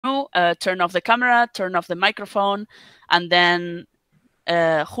turn off the camera, turn off the microphone, and then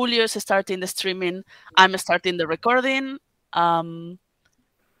Julio is starting the streaming. I'm starting the recording.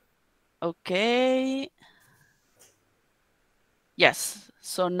 Okay. Yes.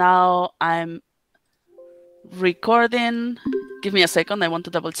 So now I'm recording. Give me a second. I want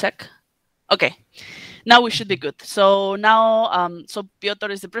to double check. Okay. Now we should be good. So now, so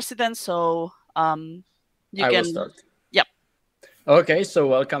Piotr is the president. So you can start. Yep. Okay. So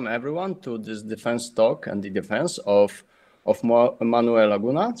welcome everyone to this defense talk and the defense of Manuel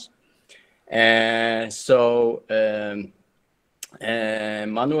Lagunas.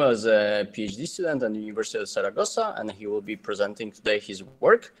 Manuel is a PhD student at the University of Zaragoza, and he will be presenting today his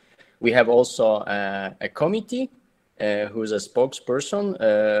work. We have also a committee who is a spokesperson,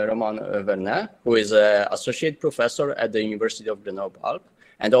 Roman Vernet, who is an associate professor at the University of Grenoble,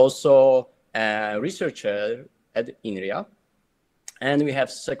 and also a researcher at INRIA. And we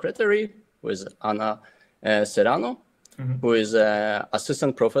have secretary, who is Anna Serrano, who is an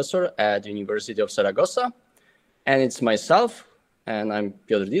assistant professor at the University of Zaragoza. And it's myself, and I'm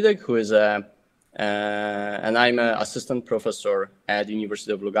Piotr Didek, who is and I'm an assistant professor at the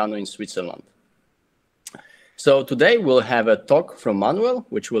University of Lugano in Switzerland. So today we'll have a talk from Manuel,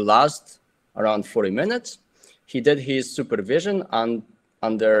 which will last around 40 minutes. He did his supervision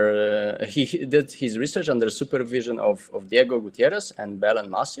he did his research under supervision of Diego Gutierrez and Belen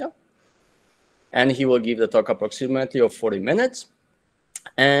Masia. And he will give the talk approximately of 40 minutes.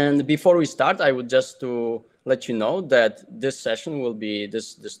 And before we start, I would just to let you know that this session will be,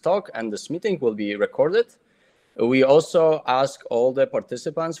 this talk and this meeting will be recorded. We also ask all the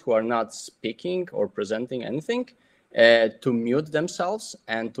participants who are not speaking or presenting anything to mute themselves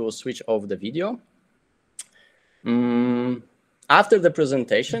and to switch off the video. After the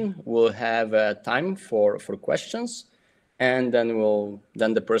presentation, we'll have time for questions, and then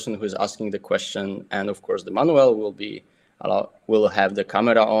the person who is asking the question, and of course the Manuel will have the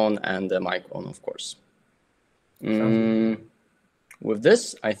camera on and the mic on, of course. With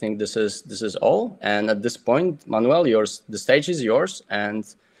this, I think this is all. And at this point, Manuel, the stage is yours, and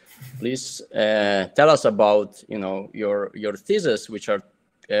please tell us about your thesis, which are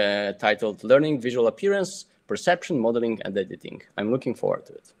titled "Learning Visual Appearance, Perception, Modeling, and Editing." I'm looking forward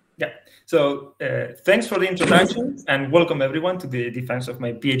to it. Yeah. So thanks for the introduction, and welcome everyone to the defense of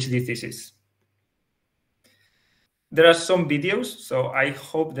my PhD thesis. There are some videos, so I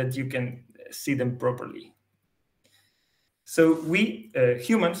hope that you can see them properly. So we,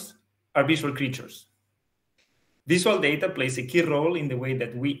 humans, are visual creatures. Visual data plays a key role in the way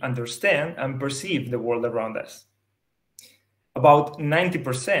that we understand and perceive the world around us. About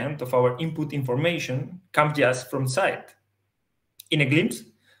 90% of our input information comes just from sight. In a glimpse,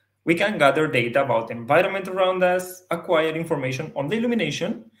 we can gather data about the environment around us, acquire information on the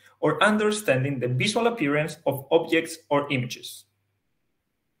illumination, or understanding the visual appearance of objects or images.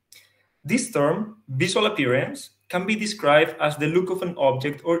 This term, visual appearance, can be described as the look of an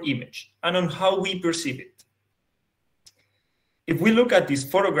object or image and on how we perceive it. If we look at this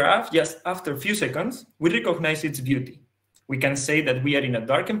photograph just after a few seconds, we recognize its beauty. We can say that we are in a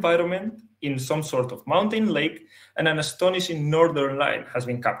dark environment, in some sort of mountain lake, and an astonishing northern light has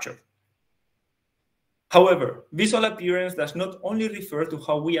been captured. However, visual appearance does not only refer to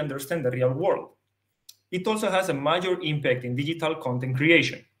how we understand the real world. It also has a major impact in digital content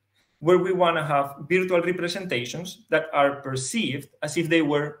creation, where we want to have virtual representations that are perceived as if they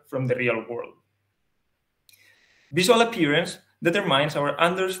were from the real world. Visual appearance determines our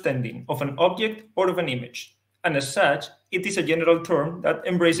understanding of an object or of an image, and as such, it is a general term that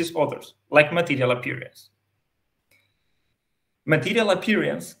embraces others, like material appearance. Material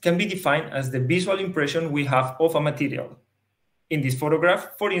appearance can be defined as the visual impression we have of a material. In this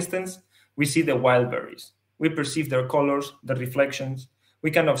photograph, for instance, we see the wild berries. We perceive their colors, their reflections. We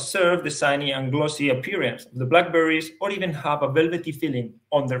can observe the shiny and glossy appearance of the blackberries, or even have a velvety feeling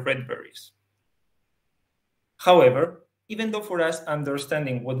on the red berries. However, even though for us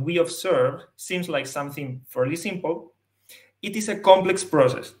understanding what we observe seems like something fairly simple, it is a complex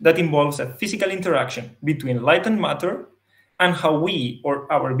process that involves a physical interaction between light and matter and how we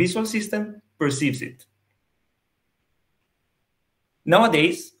or our visual system perceives it.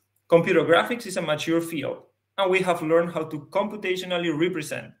 Nowadays, computer graphics is a mature field, and we have learned how to computationally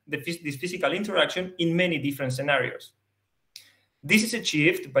represent this physical interaction in many different scenarios. This is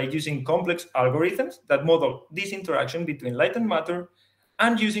achieved by using complex algorithms that model this interaction between light and matter,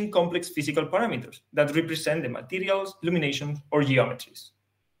 and using complex physical parameters that represent the materials, illuminations, or geometries.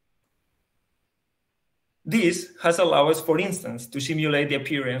 This has allowed us, for instance, to simulate the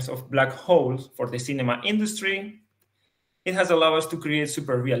appearance of black holes for the cinema industry, it has allowed us to create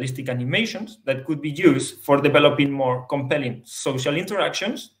super realistic animations that could be used for developing more compelling social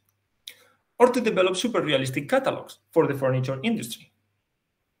interactions, or to develop super realistic catalogs for the furniture industry.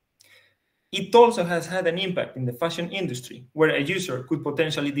 It also has had an impact in the fashion industry, where a user could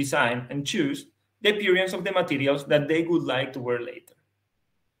potentially design and choose the appearance of the materials that they would like to wear later.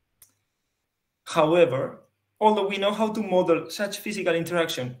 However, although we know how to model such physical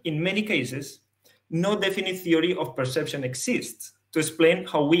interaction in many cases, no definite theory of perception exists to explain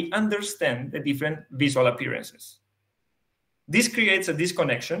how we understand the different visual appearances. This creates a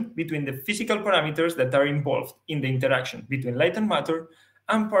disconnection between the physical parameters that are involved in the interaction between light and matter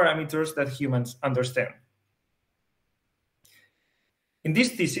and parameters that humans understand. In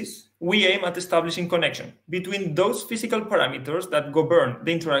this thesis, we aim at establishing connection between those physical parameters that govern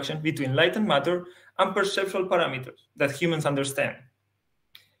the interaction between light and matter and perceptual parameters that humans understand.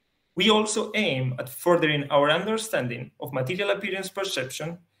 We also aim at furthering our understanding of material appearance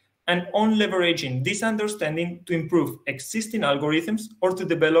perception and on leveraging this understanding to improve existing algorithms or to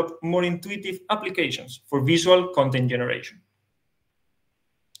develop more intuitive applications for visual content generation.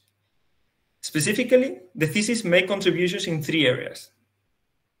 Specifically, the thesis makes contributions in 3 areas.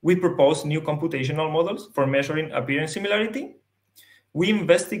 We propose new computational models for measuring appearance similarity. We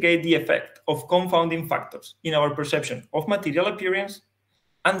investigate the effect of confounding factors in our perception of material appearance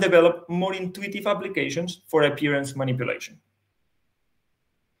and develop more intuitive applications for appearance manipulation.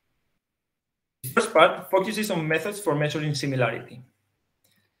 The first part focuses on methods for measuring similarity.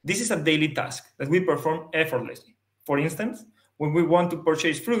 This is a daily task that we perform effortlessly. For instance, when we want to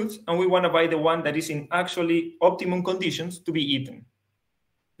purchase fruits and we want to buy the one that is in actually optimum conditions to be eaten.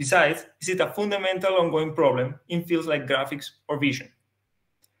 Besides, is it a fundamental ongoing problem in fields like graphics or vision?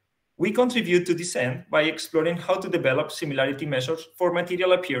 We contribute to this end by exploring how to develop similarity measures for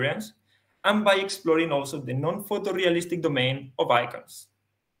material appearance and by exploring also the non-photorealistic domain of icons.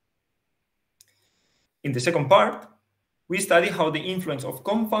 In the second part, we study how the influence of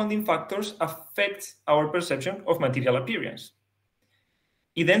confounding factors affects our perception of material appearance.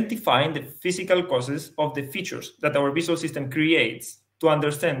 Identifying the physical causes of the features that our visual system creates to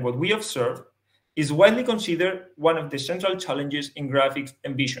understand what we observe is widely considered one of the central challenges in graphics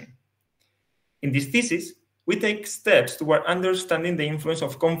and vision. In this thesis, we take steps toward understanding the influence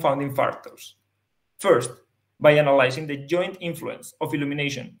of confounding factors. First, by analyzing the joint influence of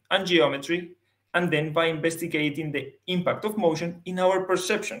illumination and geometry, and then by investigating the impact of motion in our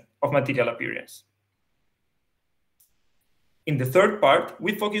perception of material appearance. In the third part,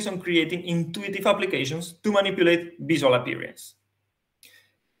 we focus on creating intuitive applications to manipulate visual appearance.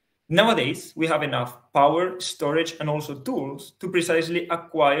 Nowadays, we have enough power, storage, and also tools to precisely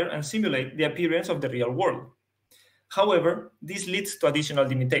acquire and simulate the appearance of the real world. However, this leads to additional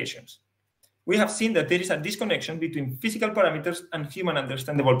limitations. We have seen that there is a disconnection between physical parameters and human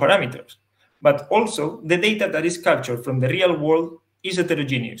understandable parameters, but also the data that is captured from the real world is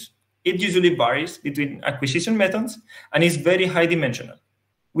heterogeneous. It usually varies between acquisition methods and is very high dimensional,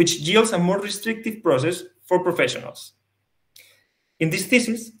 which yields a more restrictive process for professionals. In this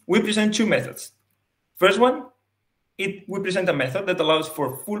thesis, we present 2 methods. First one, we present a method that allows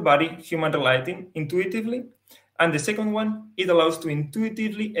for full-body human relighting intuitively, and the second one, it allows to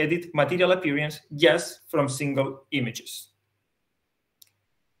intuitively edit material appearance just from single images.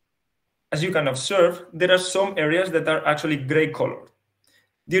 As you can observe, there are some areas that are actually gray-colored.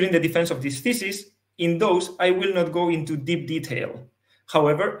 During the defense of this thesis, in those, I will not go into deep detail.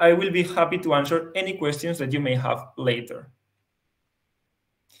 However, I will be happy to answer any questions that you may have later.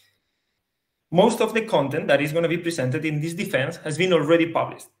 Most of the content that is going to be presented in this defense has been already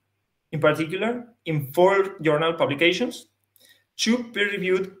published, in particular in 4 journal publications, 2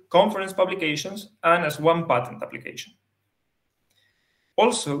 peer-reviewed conference publications, and as 1 patent application.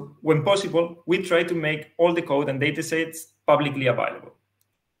 Also, when possible, we try to make all the code and datasets publicly available.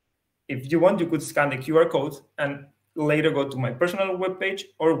 If you want, you could scan the QR code and later go to my personal webpage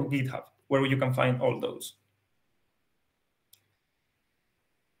or GitHub, where you can find all those.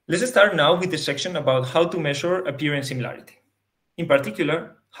 Let's start now with the section about how to measure appearance similarity. In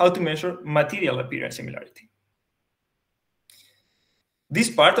particular, how to measure material appearance similarity. This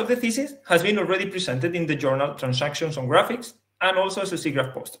part of the thesis has been already presented in the journal Transactions on Graphics and also as a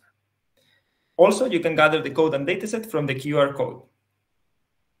SIGGRAPH poster. Also, you can gather the code and dataset from the QR code.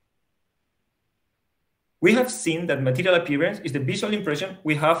 We have seen that material appearance is the visual impression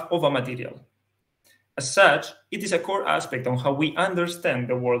we have of a material. As such, it is a core aspect on how we understand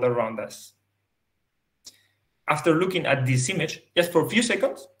the world around us. After looking at this image, just for a few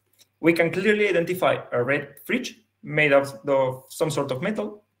seconds, we can clearly identify a red fridge made of some sort of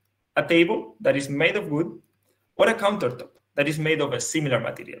metal, a table that is made of wood, or a countertop that is made of a similar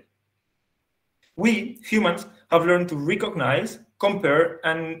material. We, humans, have learned to recognize, compare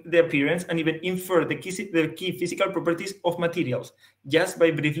the appearance, and even infer the key physical properties of materials just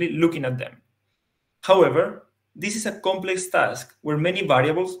by briefly looking at them. However, this is a complex task where many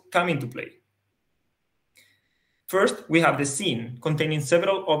variables come into play. First, we have the scene containing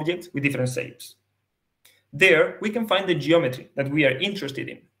several objects with different shapes. There, we can find the geometry that we are interested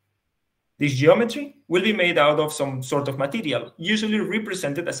in. This geometry will be made out of some sort of material, usually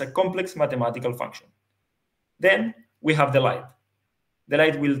represented as a complex mathematical function. Then we have the light. The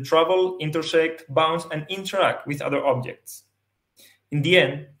light will travel, intersect, bounce, and interact with other objects. In the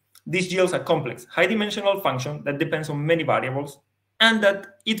end, this yields a complex, high-dimensional function that depends on many variables, and that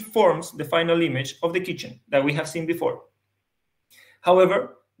it forms the final image of the kitchen that we have seen before.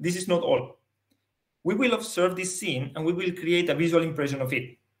 However, this is not all. We will observe this scene and we will create a visual impression of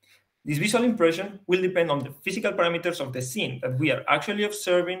it. This visual impression will depend on the physical parameters of the scene that we are actually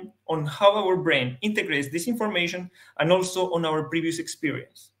observing, on how our brain integrates this information, and also on our previous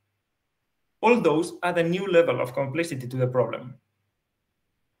experience. All those add a new level of complexity to the problem.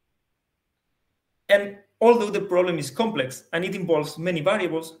 And although the problem is complex and it involves many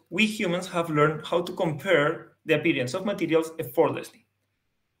variables, we humans have learned how to compare the appearance of materials effortlessly.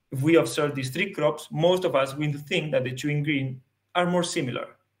 If we observe these three crops, most of us will think that the chewing green are more similar.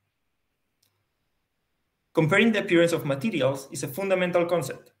 Comparing the appearance of materials is a fundamental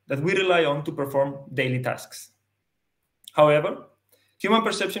concept that we rely on to perform daily tasks. However, human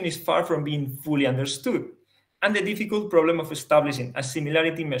perception is far from being fully understood, and the difficult problem of establishing a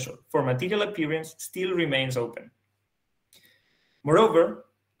similarity measure for material appearance still remains open. Moreover,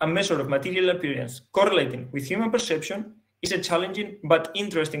 a measure of material appearance correlating with human perception is a challenging but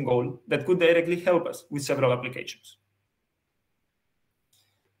interesting goal that could directly help us with several applications.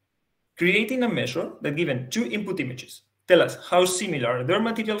 Creating a measure that, given two input images, tell us how similar their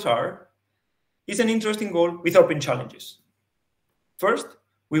materials are is an interesting goal with open challenges. First,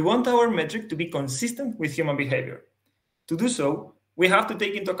 we want our metric to be consistent with human behavior. To do so, we have to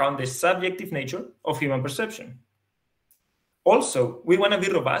take into account the subjective nature of human perception. Also, we want to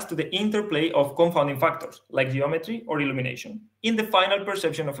be robust to the interplay of confounding factors, like geometry or illumination, in the final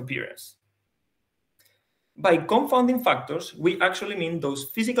perception of appearance. By confounding factors, we actually mean those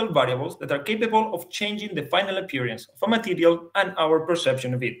physical variables that are capable of changing the final appearance of a material and our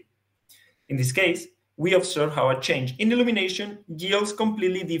perception of it. In this case, we observe how a change in illumination yields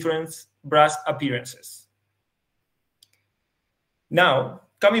completely different brass appearances. Now,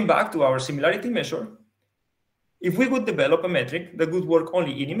 coming back to our similarity measure, if we would develop a metric that would work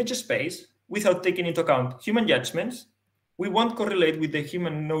only in image space without taking into account human judgments, we won't correlate with the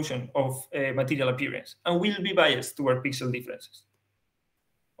human notion of material appearance and will be biased toward pixel differences.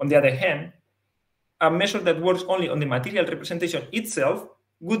 On the other hand, a measure that works only on the material representation itself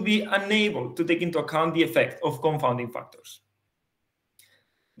would be unable to take into account the effect of confounding factors.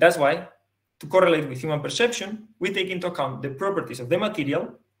 That's why, to correlate with human perception, we take into account the properties of the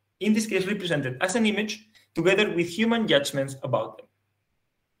material, in this case represented as an image, together with human judgments about them.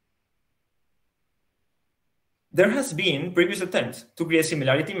 There has been previous attempts to create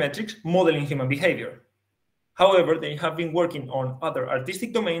similarity metrics modeling human behavior. However, they have been working on other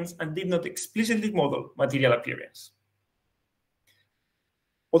artistic domains and did not explicitly model material appearance.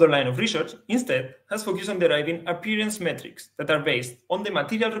 Other line of research, instead, has focused on deriving appearance metrics that are based on the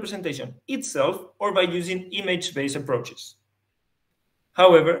material representation itself or by using image-based approaches.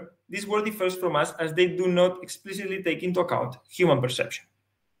 However, this work differs from us as they do not explicitly take into account human perception.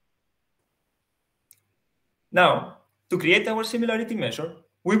 Now, to create our similarity measure,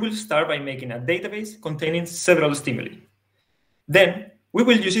 we will start by making a database containing several stimuli. Then, we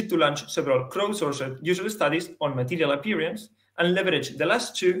will use it to launch several crowdsourced user studies on material appearance and leverage the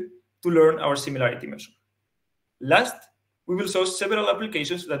last two to learn our similarity measure. Last, we will show several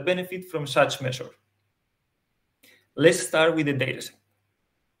applications that benefit from such measure. Let's start with the dataset.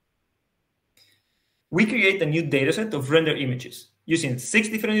 We create a new dataset of render images using 6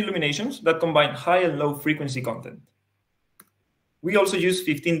 different illuminations that combine high and low frequency content. We also use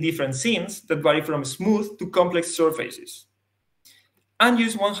 15 different scenes that vary from smooth to complex surfaces, and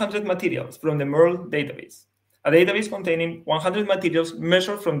use 100 materials from the Merle database, a database containing 100 materials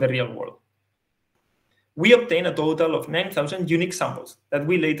measured from the real world. We obtain a total of 9,000 unique samples that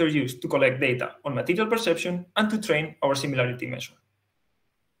we later use to collect data on material perception and to train our similarity measure.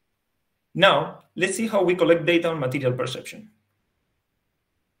 Now, let's see how we collect data on material perception.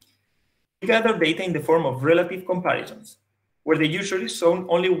 We gather data in the form of relative comparisons, where the user is shown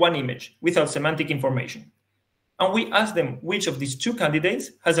only one image without semantic information, and we ask them which of these two candidates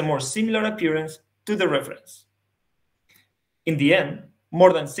has a more similar appearance to the reference. In the end,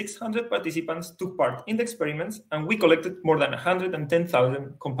 more than 600 participants took part in the experiments, and we collected more than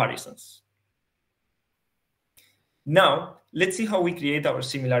 110,000 comparisons. Now, let's see how we create our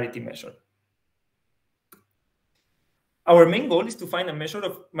similarity measure. Our main goal is to find a measure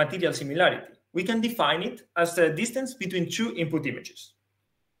of material similarity. We can define it as a distance between two input images.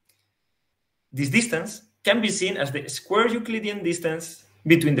 This distance can be seen as the square Euclidean distance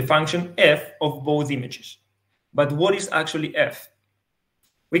between the function f of both images. But what is actually f?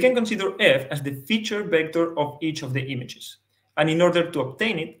 We can consider f as the feature vector of each of the images. And in order to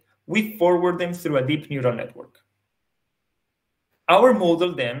obtain it, we forward them through a deep neural network. Our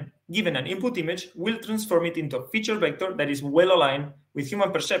model then, given an input image, will transform it into a feature vector that is well aligned with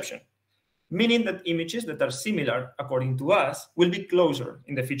human perception, meaning that images that are similar, according to us, will be closer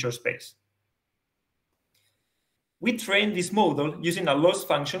in the feature space. We train this model using a loss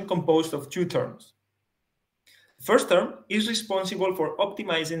function composed of two terms. The first term is responsible for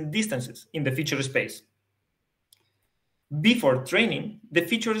optimizing distances in the feature space. Before training, the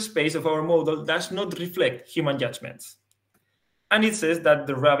feature space of our model does not reflect human judgments. And it says that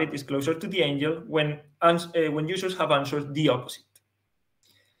the rabbit is closer to the angel when users have answered the opposite.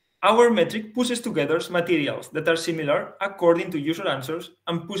 Our metric pushes together materials that are similar according to user answers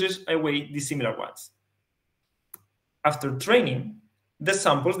and pushes away dissimilar ones. After training, the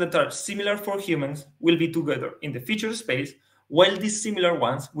samples that are similar for humans will be together in the feature space, while dissimilar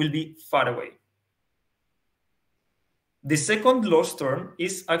ones will be far away. The second loss term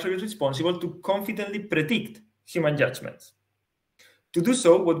is actually responsible to confidently predict human judgments. To do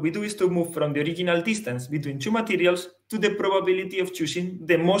so, what we do is to move from the original distance between two materials to the probability of choosing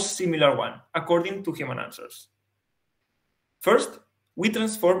the most similar one, according to human answers. First, we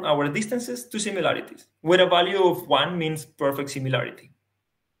transform our distances to similarities, where a value of 1 means perfect similarity.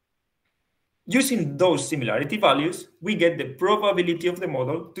 Using those similarity values, we get the probability of the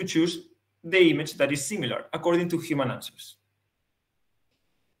model to choose the image that is similar, according to human answers.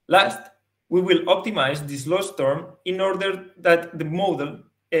 Last, we will optimize this loss term in order that the model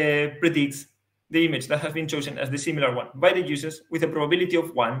predicts the image that has been chosen as the similar one by the users with a probability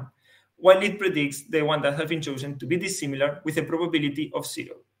of 1, while it predicts the one that has been chosen to be dissimilar with a probability of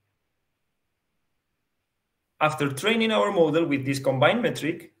 0. After training our model with this combined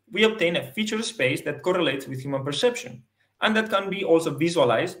metric, we obtain a feature space that correlates with human perception, and that can be also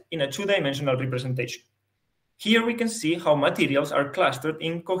visualized in a two-dimensional representation. Here we can see how materials are clustered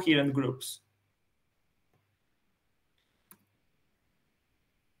in coherent groups.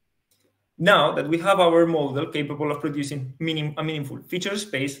 Now that we have our model capable of producing a meaningful feature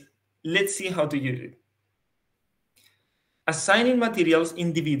space, let's see how to use it. Assigning materials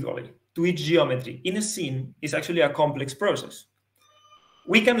individually to each geometry in a scene is actually a complex process.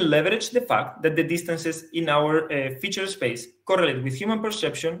 We can leverage the fact that the distances in our feature space correlate with human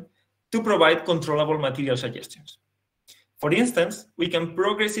perception to provide controllable material suggestions. For instance, we can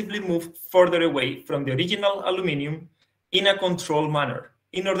progressively move further away from the original aluminium in a controlled manner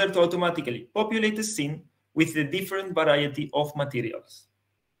in order to automatically populate the scene with the different variety of materials.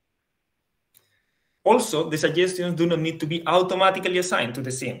 Also, the suggestions do not need to be automatically assigned to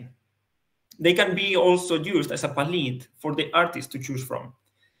the scene. They can be also used as a palette for the artist to choose from.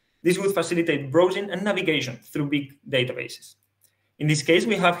 This would facilitate browsing and navigation through big databases. In this case,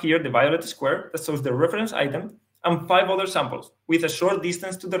 we have here the violet square that shows the reference item and 5 other samples with a short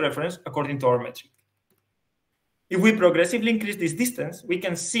distance to the reference according to our metric. If we progressively increase this distance, we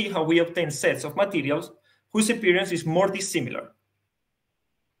can see how we obtain sets of materials whose appearance is more dissimilar.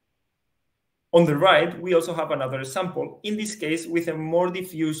 On the right, we also have another sample, in this case with a more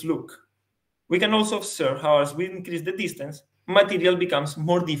diffuse look. We can also observe how as we increase the distance, material becomes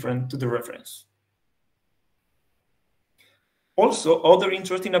more different to the reference. Also, other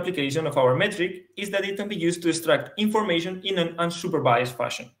interesting application of our metric is that it can be used to extract information in an unsupervised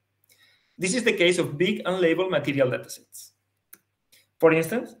fashion. This is the case of big unlabeled material datasets. For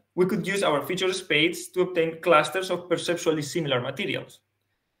instance, we could use our feature space to obtain clusters of perceptually similar materials.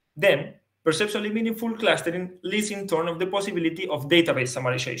 Then, perceptually meaningful clustering leads in turn of the possibility of database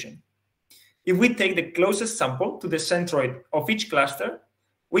summarization. If we take the closest sample to the centroid of each cluster,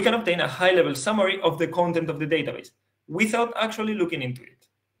 we can obtain a high-level summary of the content of the database without actually looking into it.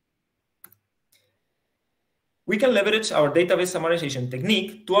 We can leverage our database summarization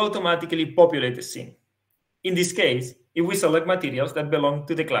technique to automatically populate the scene. In this case, if we select materials that belong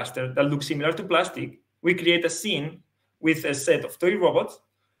to the cluster that look similar to plastic, we create a scene with a set of toy robots,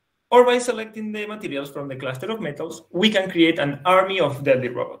 or by selecting the materials from the cluster of metals, we can create an army of deadly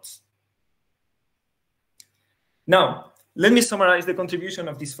robots. Now, let me summarize the contribution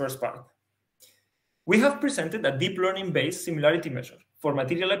of this first part. We have presented a deep learning-based similarity measure for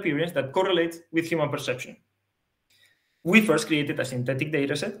material appearance that correlates with human perception. We first created a synthetic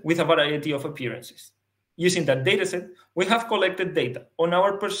dataset with a variety of appearances. Using that dataset, we have collected data on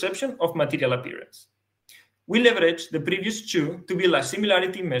our perception of material appearance. We leveraged the previous two to build a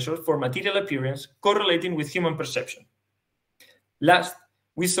similarity measure for material appearance correlating with human perception. Last,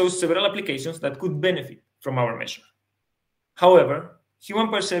 we saw several applications that could benefit from our measure. However, human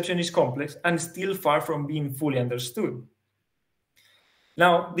perception is complex and still far from being fully understood.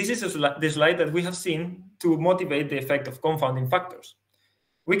 Now, this is the slide that we have seen to motivate the effect of confounding factors.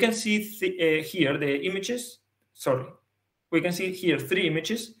 We can see here the images, we can see here 3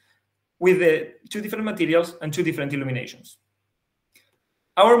 images with the 2 different materials and 2 different illuminations.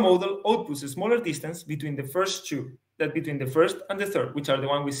 Our model outputs a smaller distance between the first 2 than between the first and the third, which are the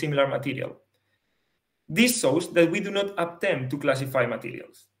one with similar material. This shows that we do not attempt to classify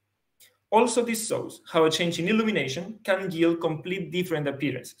materials. Also, this shows how a change in illumination can yield complete different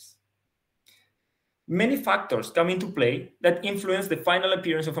appearances. Many factors come into play that influence the final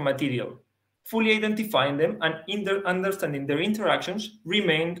appearance of a material. Fully identifying them and understanding their interactions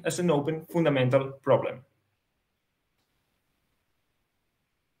remained as an open fundamental problem.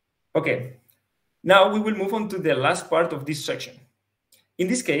 Okay, now we will move on to the last part of this section. In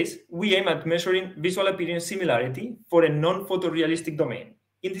this case, we aim at measuring visual appearance similarity for a non-photorealistic domain,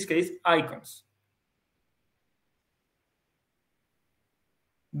 in this case, icons.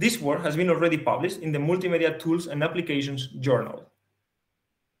 This work has been already published in the Multimedia Tools and Applications journal.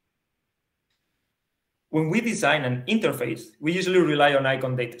 When we design an interface, we usually rely on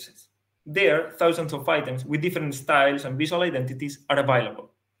icon datasets. There, thousands of items with different styles and visual identities are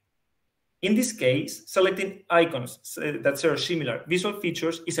available. In this case, selecting icons that share similar visual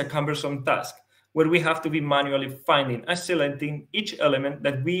features is a cumbersome task, where we have to be manually finding and selecting each element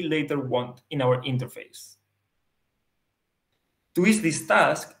that we later want in our interface. To ease this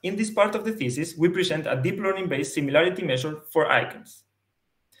task, in this part of the thesis, we present a deep learning-based similarity measure for icons.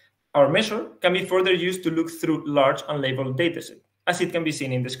 Our measure can be further used to look through large unlabeled dataset, as it can be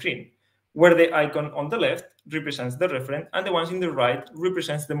seen in the screen, where the icon on the left represents the referent and the ones in the right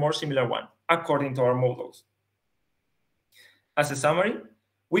represents the more similar one, according to our models. As a summary,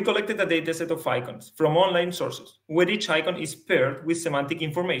 we collected a dataset of icons from online sources, where each icon is paired with semantic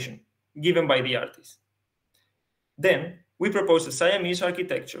information given by the artist. Then, we propose a Siamese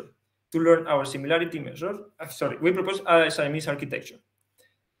architecture to learn our similarity measure. We propose a Siamese architecture.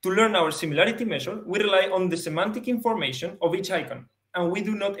 To learn our similarity measure, we rely on the semantic information of each icon, and we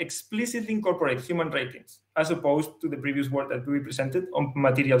do not explicitly incorporate human ratings, as opposed to the previous work that we presented on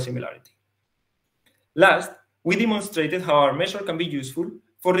material similarity. Last, we demonstrated how our measure can be useful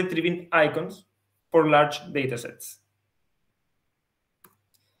for retrieving icons for large datasets.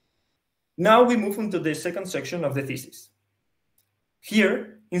 Now we move into the second section of the thesis.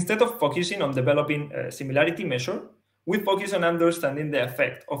 Here, instead of focusing on developing a similarity measure, we focus on understanding the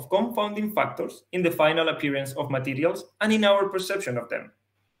effect of confounding factors in the final appearance of materials and in our perception of them.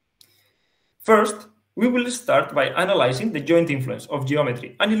 First, we will start by analyzing the joint influence of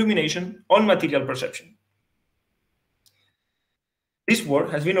geometry and illumination on material perception. This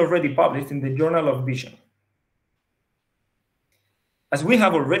work has been already published in the Journal of Vision. As we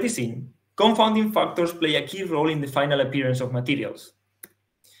have already seen, confounding factors play a key role in the final appearance of materials.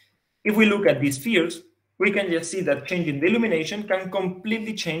 If we look at these spheres, we can just see that changing the illumination can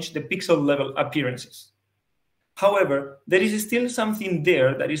completely change the pixel level appearances. However, there is still something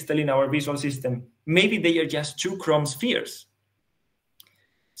there that is telling our visual system, maybe they are just 2 chrome spheres.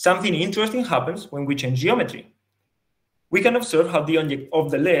 Something interesting happens when we change geometry. We can observe how the object of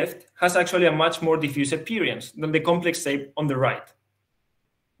the left has actually a much more diffuse appearance than the complex shape on the right.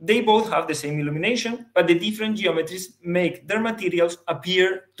 They both have the same illumination, but the different geometries make their materials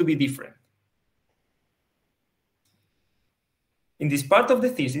appear to be different. In this part of the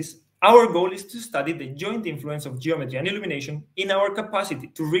thesis, our goal is to study the joint influence of geometry and illumination in our capacity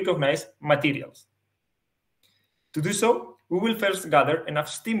to recognize materials. To do so, we will first gather enough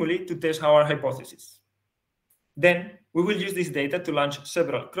stimuli to test our hypothesis. Then, we will use this data to launch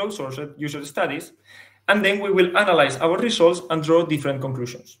several crowdsourced user studies, and then we will analyze our results and draw different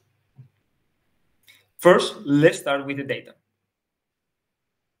conclusions. First, let's start with the data.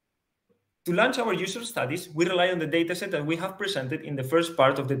 To launch our user studies, we rely on the dataset that we have presented in the first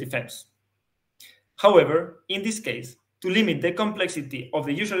part of the defense. However, in this case, to limit the complexity of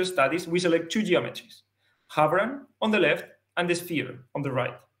the user studies, we select 2 geometries, Havran on the left and the sphere on the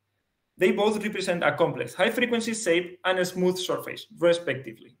right. They both represent a complex high-frequency shape and a smooth surface,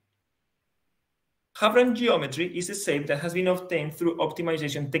 respectively. Havran geometry is a shape that has been obtained through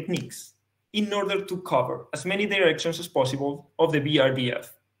optimization techniques. in order to cover as many directions as possible of the BRDF.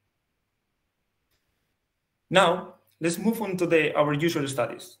 Now, let's move on to our user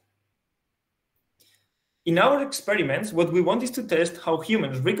studies. In our experiments, what we want is to test how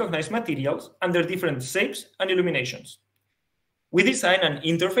humans recognize materials under different shapes and illuminations. We design an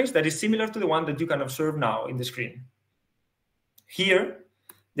interface that is similar to the one that you can observe now in the screen. Here,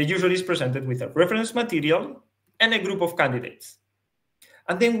 the user is presented with a reference material and a group of candidates.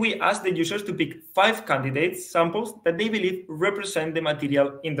 And then we ask the users to pick 5 candidate samples that they believe represent the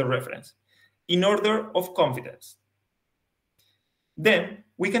material in the reference, in order of confidence. Then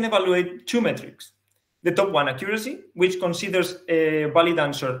we can evaluate 2 metrics. The top one, accuracy, which considers a valid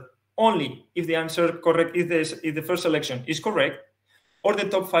answer only if the answer correct, if the first selection is correct, or the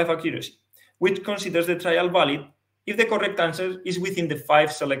top 5 accuracy, which considers the trial valid if the correct answer is within the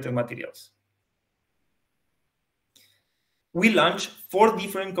 5 selected materials. We launch 4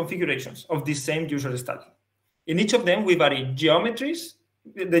 different configurations of this same user study. In each of them, we vary the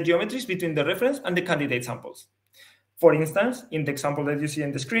geometries between the reference and the candidate samples. For instance, in the example that you see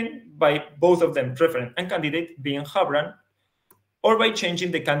on the screen, by both of them, reference and candidate, being hadron, or by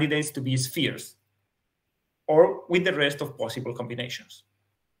changing the candidates to be spheres, or with the rest of possible combinations.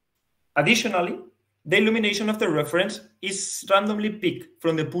 Additionally, the illumination of the reference is randomly picked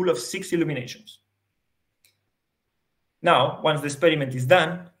from the pool of 6 illuminations. Now, once the experiment is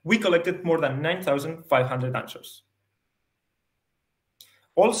done, we collected more than 9,500 answers.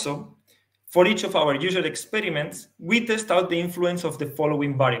 Also, for each of our user experiments, we test out the influence of the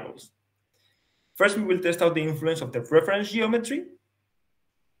following variables. First, we will test out the influence of the reference geometry,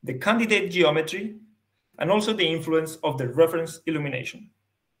 the candidate geometry, and also the influence of the reference illumination.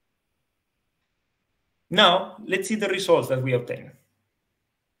 Now, let's see the results that we obtain.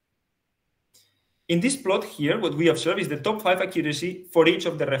 In this plot here, what we observe is the top 5 accuracy for each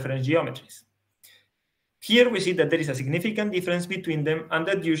of the reference geometries. Here we see that there is a significant difference between them and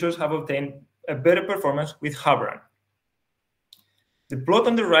that users have obtained a better performance with hadron. The plot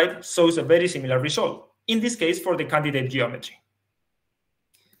on the right shows a very similar result, in this case for the candidate geometry.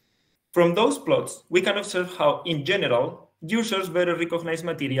 From those plots, we can observe how, in general, users better recognize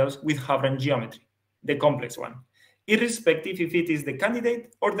materials with hadron geometry, the complex one, irrespective if it is the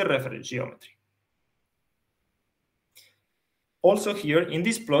candidate or the reference geometry. Also here, in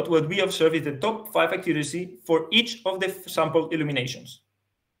this plot, what we observe is the top 5 accuracy for each of the sample illuminations.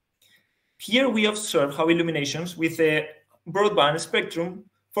 Here we observe how illuminations with a broadband spectrum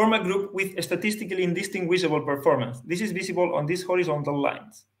form a group with a statistically indistinguishable performance. This is visible on these horizontal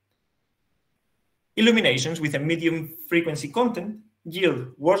lines. Illuminations with a medium frequency content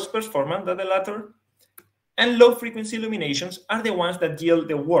yield worse performance than the latter, and low frequency illuminations are the ones that yield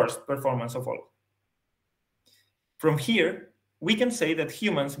the worst performance of all. From here, we can say that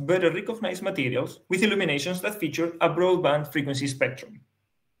humans better recognize materials with illuminations that feature a broadband frequency spectrum.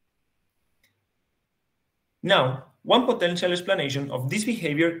 Now, one potential explanation of this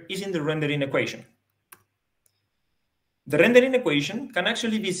behavior is in the rendering equation. The rendering equation can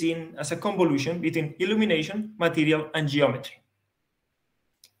actually be seen as a convolution between illumination, material, and geometry.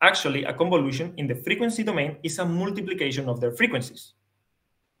 Actually, a convolution in the frequency domain is a multiplication of their frequencies.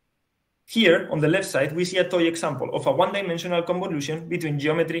 Here, on the left side, we see a toy example of a one-dimensional convolution between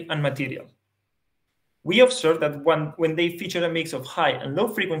geometry and material. We observe that when they feature a mix of high and low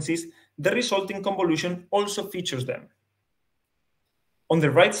frequencies, the resulting convolution also features them. On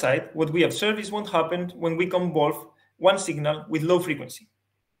the right side, what we observe is what happened when we convolve one signal with low frequency.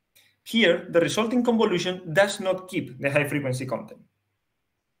 Here, the resulting convolution does not keep the high frequency content.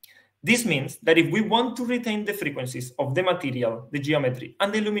 This means that if we want to retain the frequencies of the material, the geometry,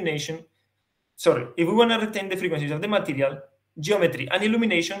 and the illumination, if we want to retain the frequencies of the material, geometry, and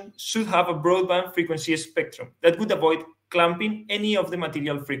illumination should have a broadband frequency spectrum that would avoid clamping any of the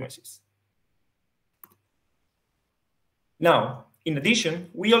material frequencies. Now, in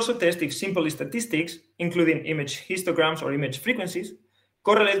addition, we also test if simple statistics, including image histograms or image frequencies,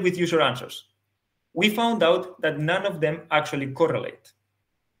 correlate with user answers. We found out that none of them actually correlate.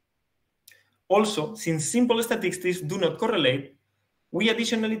 Also, since simple statistics do not correlate, we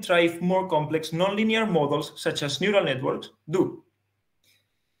additionally try if more complex nonlinear models, such as neural networks, do.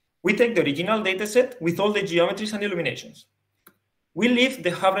 We take the original dataset with all the geometries and illuminations. We leave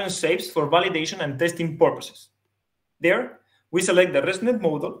the hadron shapes for validation and testing purposes. There, we select the ResNet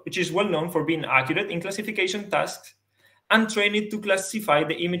model, which is well known for being accurate in classification tasks, and train it to classify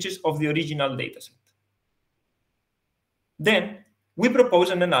the images of the original dataset. Then, we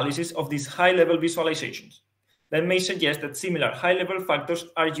propose an analysis of these high-level visualizations that may suggest that similar high-level factors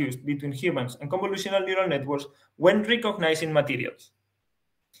are used between humans and convolutional neural networks when recognizing materials.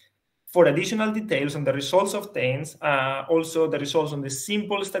 For additional details on the results obtained, also the results on the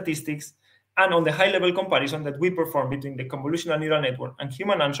simple statistics, and on the high-level comparison that we perform between the convolutional neural network and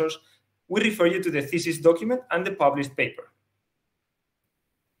human answers, we refer you to the thesis document and the published paper.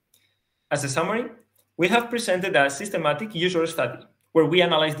 As a summary, we have presented a systematic user study where we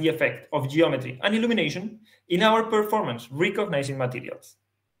analyze the effect of geometry and illumination in our performance recognizing materials.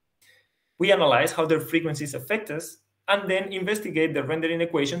 We analyze how their frequencies affect us and then investigate the rendering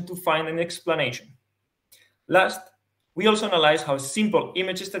equation to find an explanation. Last, we also analyze how simple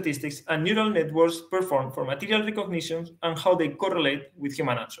image statistics and neural networks perform for material recognition and how they correlate with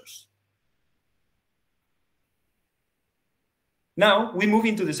human answers. Now, we move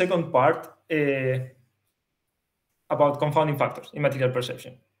into the second part about confounding factors in material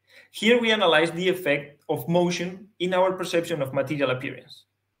perception. Here, we analyze the effect of motion in our perception of material appearance.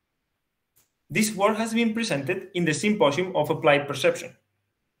 This work has been presented in the Symposium of Applied Perception.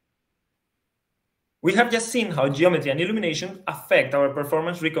 We have just seen how geometry and illumination affect our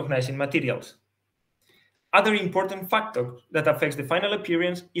performance recognizing materials. Other important factor that affects the final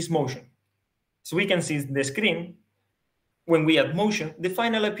appearance is motion. So we can see the screen. When we add motion, the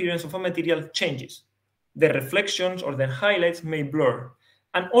final appearance of a material changes. The reflections or the highlights may blur,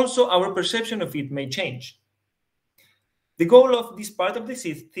 and also our perception of it may change. The goal of this part of the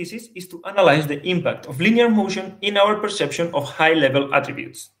thesis is to analyze the impact of linear motion in our perception of high-level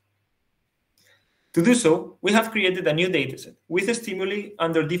attributes. To do so, we have created a new dataset with stimuli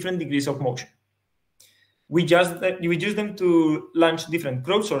under different degrees of motion. We use them to launch different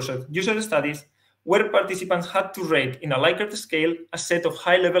crowdsourced user studies where participants had to rate in a Likert scale a set of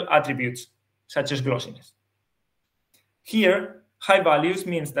high-level attributes, such as glossiness. Here, high values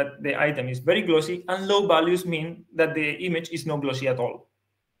means that the item is very glossy, and low values mean that the image is not glossy at all.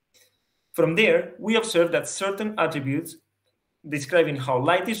 From there, we observe that certain attributes describing how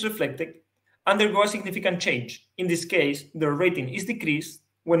light is reflected undergo a significant change. In this case, their rating is decreased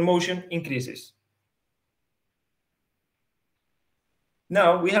when motion increases.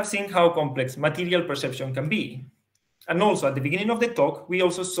 Now, we have seen how complex material perception can be. And also, at the beginning of the talk, we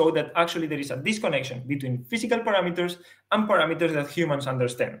also saw that actually there is a disconnection between physical parameters and parameters that humans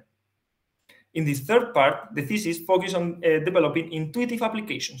understand. In this third part, the thesis focuses on developing intuitive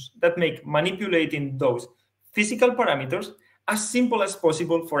applications that make manipulating those physical parameters as simple as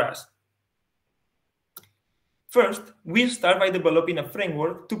possible for us. First, we start by developing a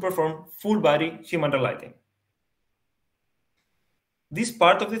framework to perform full-body human relighting. This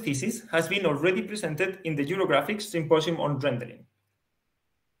part of the thesis has been already presented in the Eurographics Symposium on Rendering.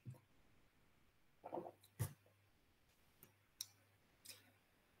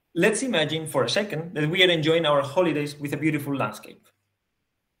 Let's imagine for a second that we are enjoying our holidays with a beautiful landscape.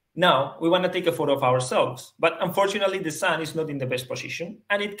 Now, we want to take a photo of ourselves, but unfortunately the sun is not in the best position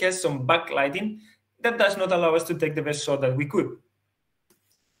and it casts some backlighting that does not allow us to take the best shot that we could.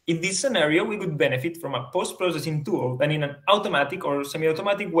 In this scenario, we would benefit from a post-processing tool that in an automatic or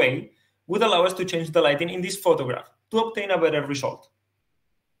semi-automatic way would allow us to change the lighting in this photograph to obtain a better result.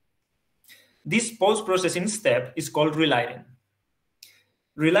 This post-processing step is called relighting.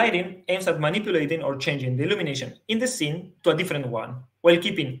 Relighting aims at manipulating or changing the illumination in the scene to a different one, while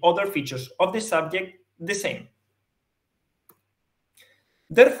keeping other features of the subject the same.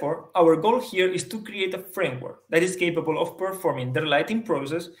 Therefore, our goal here is to create a framework that is capable of performing the relighting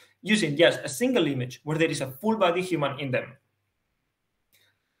process using just a single image where there is a full-body human in them.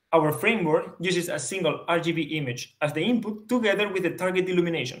 Our framework uses a single RGB image as the input together with the target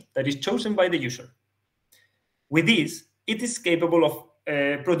illumination that is chosen by the user. With this, it is capable of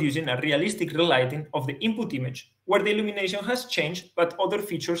producing a realistic relighting of the input image where the illumination has changed but other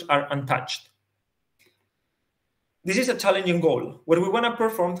features are untouched. This is a challenging goal where we want to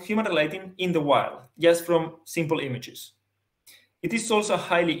perform human relighting in the wild, just from simple images. It is also a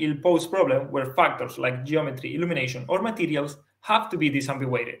highly ill-posed problem where factors like geometry, illumination, or materials have to be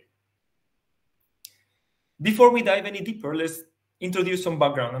disambiguated. Before we dive any deeper, let's introduce some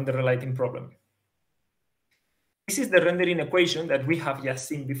background on the relighting problem. This is the rendering equation that we have just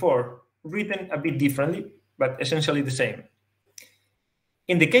seen before, written a bit differently, but essentially the same.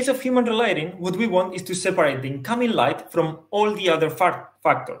 In the case of human relighting, what we want is to separate the incoming light from all the other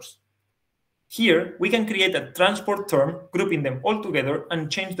factors. Here, we can create a transport term, grouping them all together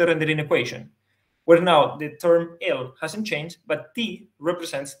and change the rendering equation, where now the term L hasn't changed, but T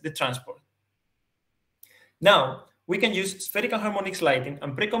represents the transport. Now, we can use spherical harmonics lighting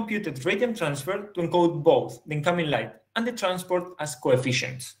and pre-computed radiant transfer to encode both the incoming light and the transport as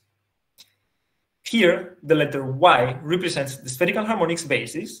coefficients. Here, the letter Y represents the spherical harmonics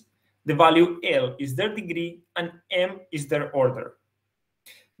basis, the value L is their degree, and M is their order.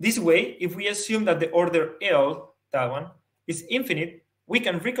 This way, if we assume that the order L, that one, is infinite, we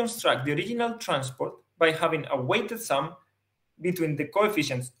can reconstruct the original transport by having a weighted sum between the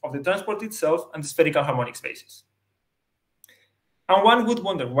coefficients of the transport itself and the spherical harmonic spaces. And one would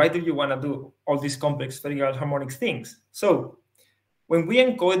wonder, why do you want to do all these complex spherical harmonics things? So when we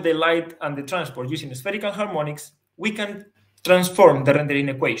encode the light and the transport using the spherical harmonics, we can transform the rendering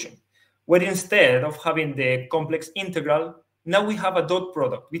equation, where instead of having the complex integral, now we have a dot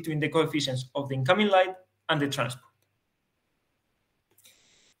product between the coefficients of the incoming light and the transport.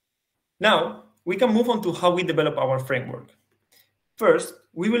 Now, we can move on to how we develop our framework. First,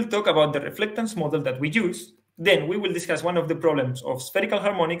 we will talk about the reflectance model that we use. Then we will discuss one of the problems of spherical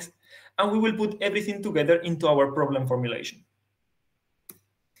harmonics, and we will put everything together into our problem formulation.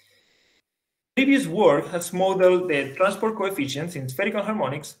 Previous work has modeled the transport coefficients in spherical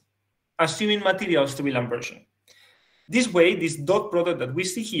harmonics, assuming materials to be Lambertian. This way, this dot product that we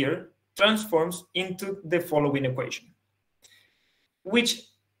see here transforms into the following equation, which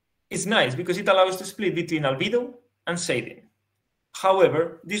is nice because it allows us to split between albedo and shading.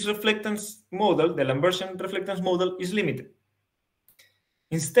 However, this reflectance model, the Lambertian reflectance model, is limited.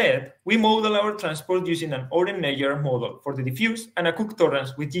 Instead, we model our transport using an Oren-Meyer model for the diffuse and a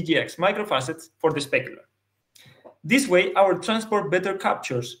Cook-Torrance with GGX microfacets for the specular. This way, our transport better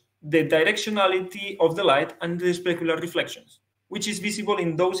captures the directionality of the light and the specular reflections, which is visible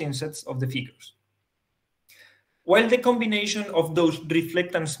in those insets of the figures. While the combination of those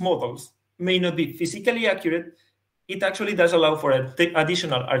reflectance models may not be physically accurate, it actually does allow for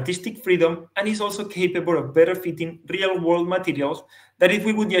additional artistic freedom and is also capable of better fitting real-world materials than if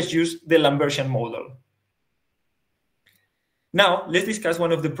we would just use the Lambertian model. Now, let's discuss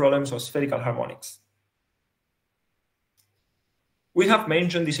one of the problems of spherical harmonics. We have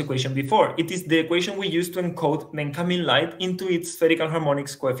mentioned this equation before. It is the equation we use to encode the incoming light into its spherical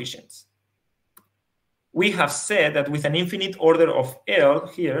harmonics coefficients. We have said that with an infinite order of L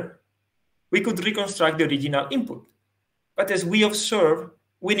here, we could reconstruct the original input. But as we observe,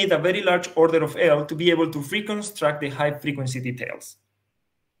 we need a very large order of L to be able to reconstruct the high-frequency details.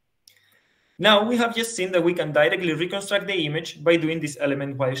 Now, we have just seen that we can directly reconstruct the image by doing this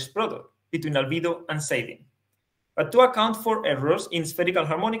element-wise product between albedo and shading. But to account for errors in spherical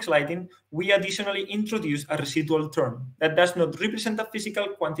harmonics lighting, we additionally introduce a residual term that does not represent a physical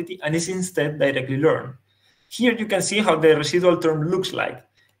quantity and is instead directly learned. Here you can see how the residual term looks like.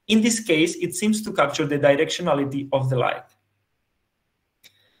 In this case, it seems to capture the directionality of the light.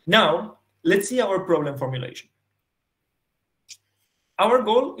 Now, let's see our problem formulation. Our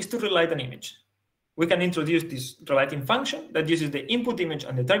goal is to relight an image. We can introduce this relighting function that uses the input image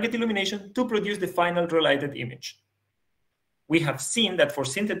and the target illumination to produce the final relighted image. We have seen that for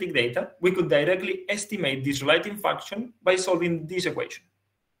synthetic data, we could directly estimate this relighting function by solving this equation.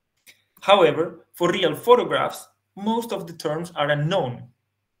 However, for real photographs, most of the terms are unknown.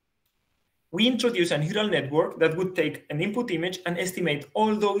 We introduce a neural network that would take an input image and estimate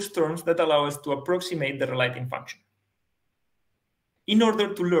all those terms that allow us to approximate the relighting function. In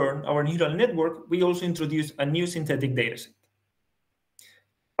order to learn our neural network, we also introduce a new synthetic dataset.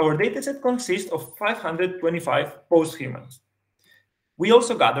 Our dataset consists of 525 post-humans. We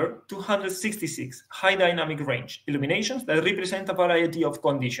also gather 266 high dynamic range illuminations that represent a variety of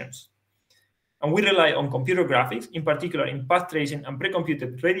conditions. And we rely on computer graphics, in particular in path tracing and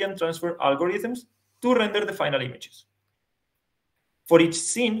pre-computed radiant transfer algorithms, to render the final images. For each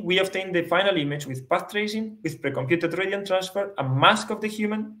scene, we obtain the final image with path tracing, with pre-computed radiant transfer, a mask of the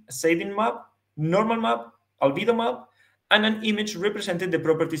human, a shading map, normal map, albedo map, and an image representing the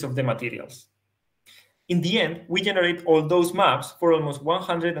properties of the materials. In the end, we generate all those maps for almost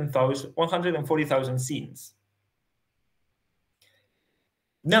 140,000 scenes.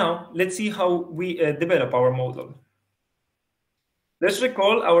 Now, let's see how we develop our model. Let's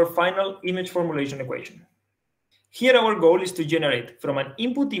recall our final image formulation equation. Here, our goal is to generate from an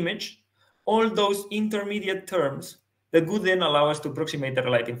input image all those intermediate terms that would then allow us to approximate the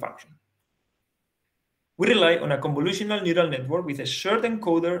relighting function. We rely on a convolutional neural network with a shared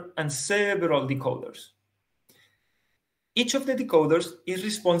encoder and several decoders. Each of the decoders is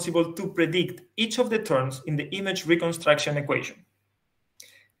responsible to predict each of the terms in the image reconstruction equation.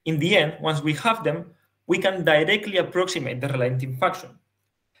 In the end, once we have them, we can directly approximate the relighting function.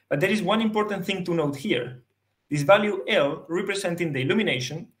 But there is one important thing to note here. This value L, representing the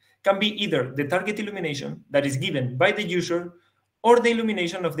illumination, can be either the target illumination that is given by the user or the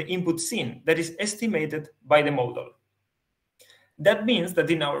illumination of the input scene that is estimated by the model. That means that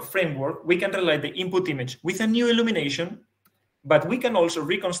in our framework, we can relight the input image with a new illumination, but we can also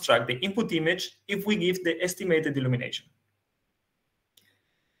reconstruct the input image if we give the estimated illumination.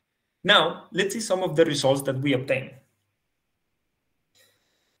 Now, let's see some of the results that we obtain.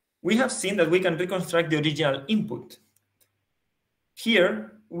 We have seen that we can reconstruct the original input.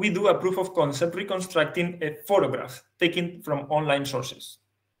 Here, we do a proof of concept reconstructing a photograph taken from online sources.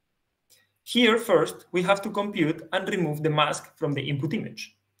 Here, first, we have to compute and remove the mask from the input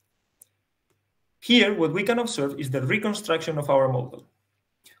image. Here, what we can observe is the reconstruction of our model.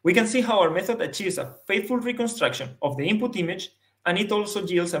 We can see how our method achieves a faithful reconstruction of the input image, and it also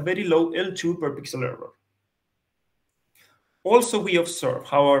yields a very low L2 per pixel error. Also, we observe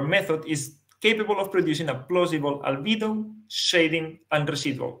how our method is capable of producing a plausible albedo, shading, and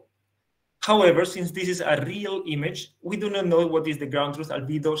residual. However, since this is a real image, we do not know what is the ground truth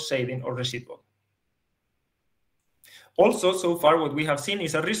albedo, shading, or residual. Also, so far, what we have seen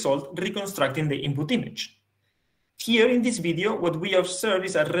is a result reconstructing the input image. Here in this video, what we observe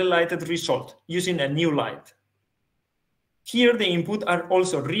is a relighted result using a new light. Here, the input are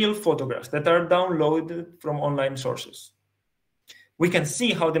also real photographs that are downloaded from online sources. We can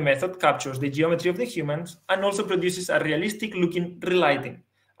see how the method captures the geometry of the humans and also produces a realistic-looking relighting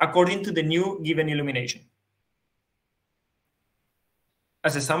according to the new given illumination.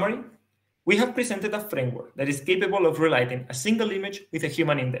 As a summary, we have presented a framework that is capable of relighting a single image with a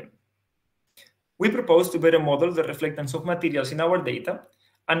human in them. We propose to better model the reflectance of materials in our data,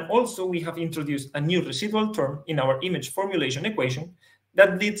 and also we have introduced a new residual term in our image formulation equation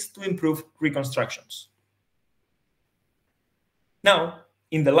that leads to improved reconstructions. Now,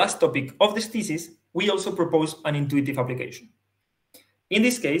 in the last topic of this thesis, we also propose an intuitive application. In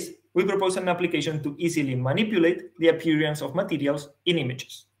this case, we propose an application to easily manipulate the appearance of materials in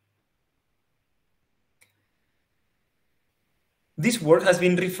images. This work has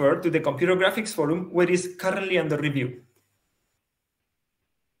been referred to the Computer Graphics Forum, where it is currently under review.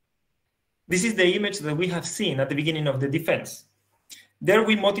 This is the image that we have seen at the beginning of the defense. There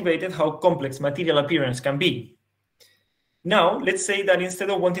we motivated how complex material appearance can be. Now, let's say that instead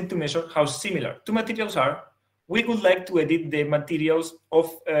of wanting to measure how similar two materials are, we would like to edit the materials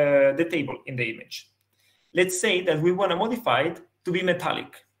of the table in the image. Let's say that we want to modify it to be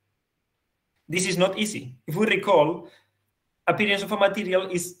metallic. This is not easy. If we recall, appearance of a material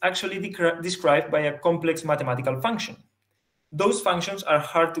is actually described by a complex mathematical function. Those functions are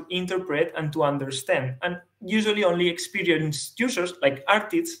hard to interpret and to understand, and usually only experienced users, like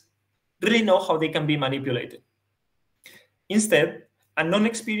artists, really know how they can be manipulated. Instead, a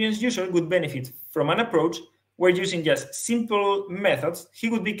non-experienced user would benefit from an approach where, using just simple methods, he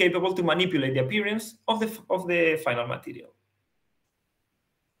would be capable to manipulate the appearance of the final material.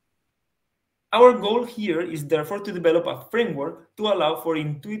 Our goal here is therefore to develop a framework to allow for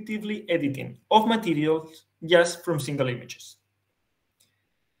intuitively editing of materials just from single images.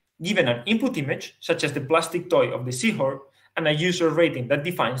 Given an input image, such as the plastic toy of the seahorse, and a user rating that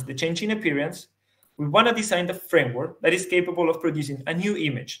defines the change in appearance, we want to design a framework that is capable of producing a new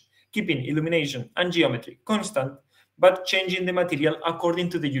image, keeping illumination and geometry constant, but changing the material according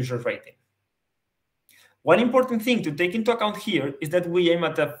to the user rating. One important thing to take into account here is that we aim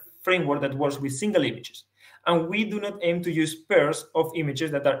at a framework that works with single images, and we do not aim to use pairs of images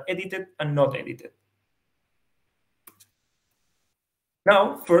that are edited and not edited.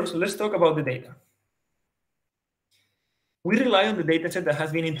 Now, first, let's talk about the data. We rely on the dataset that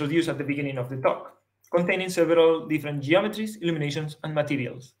has been introduced at the beginning of the talk, containing several different geometries, illuminations, and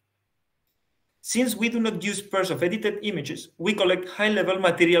materials. Since we do not use pairs of edited images, we collect high-level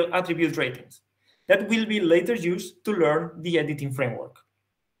material attribute ratings that will be later used to learn the editing framework.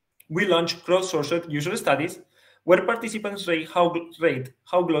 We launch crowdsourced user studies where participants rate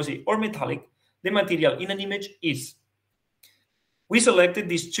how glossy or metallic the material in an image is. We selected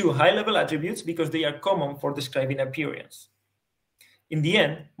these two high-level attributes because they are common for describing appearance. In the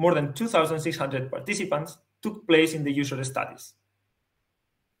end, more than 2,600 participants took place in the user studies.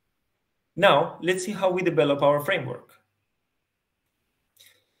 Now, let's see how we develop our framework.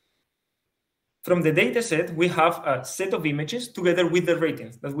 From the dataset, we have a set of images together with the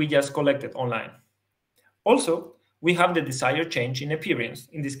ratings that we just collected online. Also, we have the desired change in appearance,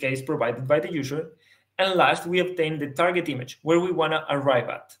 in this case provided by the user, and last, we obtain the target image where we want to arrive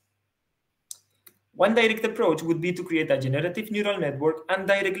at. One direct approach would be to create a generative neural network and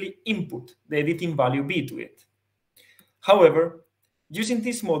directly input the editing value B to it. However, using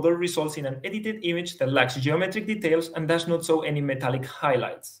this model results in an edited image that lacks geometric details and does not show any metallic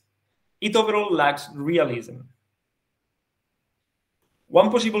highlights. It overall lacks realism. One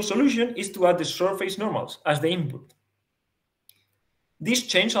possible solution is to add the surface normals as the input. This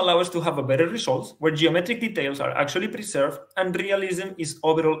change allows us to have a better result where geometric details are actually preserved and realism is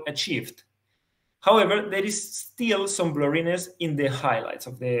overall achieved. However, there is still some blurriness in the highlights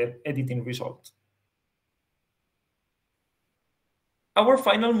of the editing result. Our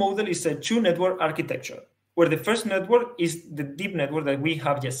final model is a two-network architecture, where the first network is the deep network that we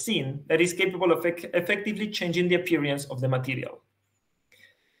have just seen that is capable of effectively changing the appearance of the material.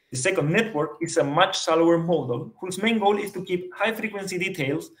 The second network is a much shallower model whose main goal is to keep high-frequency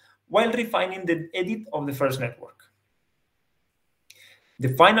details while refining the edit of the first network. The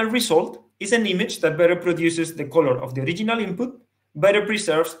final result is an image that better produces the color of the original input, better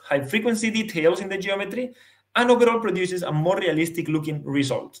preserves high-frequency details in the geometry, and overall produces a more realistic-looking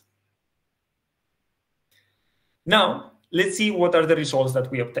result. Now, let's see what are the results that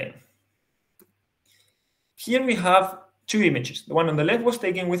we obtain. Here we have two images. The one on the left was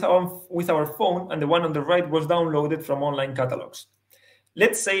taken with our phone, and the one on the right was downloaded from online catalogs.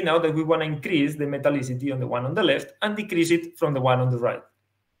 Let's say now that we want to increase the metallicity on the one on the left and decrease it from the one on the right.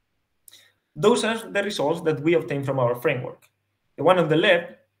 Those are the results that we obtain from our framework. The one on the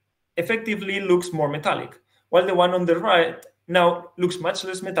left effectively looks more metallic, while the one on the right now looks much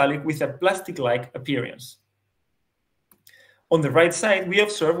less metallic with a plastic-like appearance. On the right side, we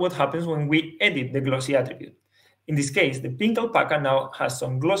observe what happens when we edit the glossy attribute. In this case, the pink alpaca now has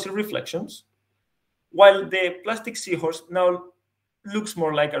some glossy reflections, while the plastic seahorse now looks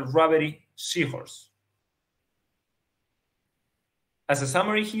more like a rubbery seahorse. As a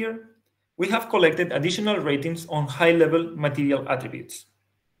summary here, we have collected additional ratings on high-level material attributes.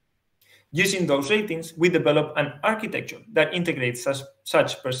 Using those ratings, we develop an architecture that integrates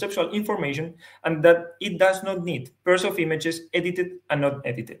such perceptual information and that it does not need pairs of images edited and not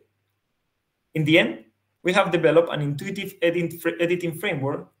edited. In the end, we have developed an intuitive editing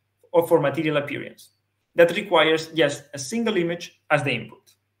framework for material appearance that requires just a single image as the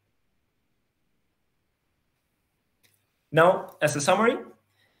input. Now, as a summary,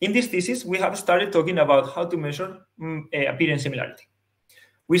 in this thesis, we have started talking about how to measure appearance similarity.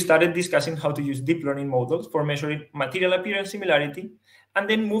 We started discussing how to use deep learning models for measuring material appearance similarity, and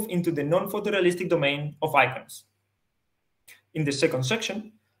then move into the non-photorealistic domain of icons. In the second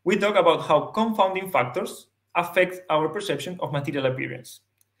section, we talk about how confounding factors affect our perception of material appearance.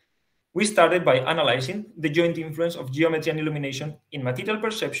 We started by analyzing the joint influence of geometry and illumination in material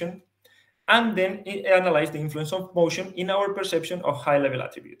perception, and then analyzed the influence of motion in our perception of high-level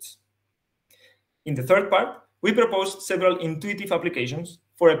attributes. In the third part, we proposed several intuitive applications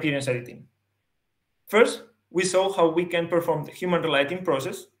for appearance editing. First, we saw how we can perform the human relighting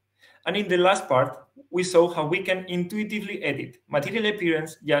process, and in the last part, we saw how we can intuitively edit material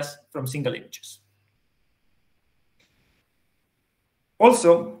appearance just from single images.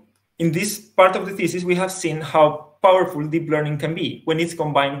 Also, in this part of the thesis, we have seen how powerful deep learning can be when it's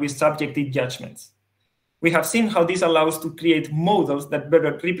combined with subjective judgments. We have seen how this allows to create models that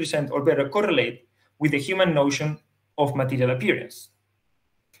better represent or better correlate with the human notion of material appearance.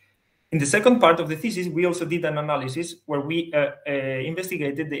 In the second part of the thesis, we also did an analysis where we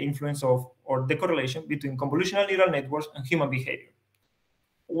investigated the influence of or the correlation between convolutional neural networks and human behavior.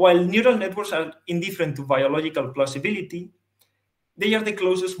 While neural networks are indifferent to biological plausibility, they are the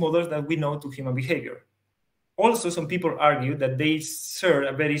closest models that we know to human behavior. Also, some people argue that they share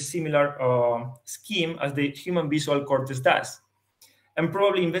a very similar scheme as the human visual cortex does, and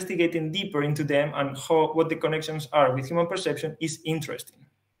probably investigating deeper into them and what the connections are with human perception is interesting.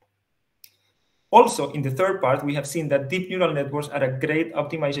 Also, in the third part, we have seen that deep neural networks are a great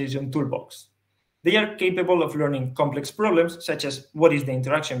optimization toolbox. They are capable of learning complex problems, such as what is the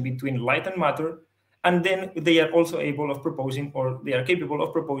interaction between light and matter, and then they are also able of proposing, or they are capable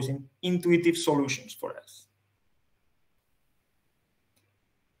of proposing, intuitive solutions for us.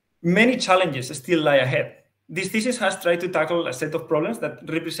 Many challenges still lie ahead. This thesis has tried to tackle a set of problems that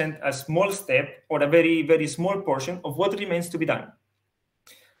represent a small step or a very, very small portion of what remains to be done.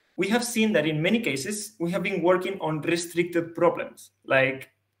 We have seen that in many cases, we have been working on restricted problems, like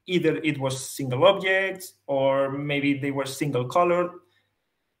either it was single objects or maybe they were single colored.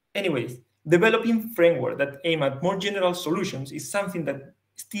 Anyways, developing frameworks that aim at more general solutions is something that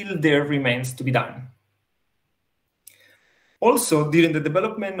still there remains to be done. Also, during the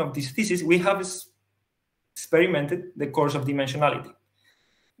development of this thesis, we have experimented the course of dimensionality.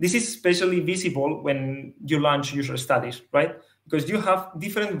 This is especially visible when you launch user studies, right? Because you have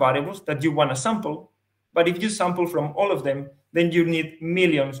different variables that you want to sample, but if you sample from all of them, then you need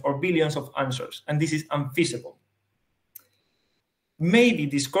millions or billions of answers, and this is unfeasible. Maybe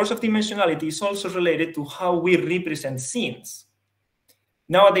this course of dimensionality is also related to how we represent scenes.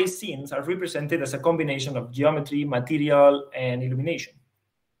 Nowadays, scenes are represented as a combination of geometry, material, and illumination.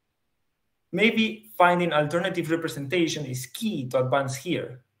 Maybe finding alternative representation is key to advance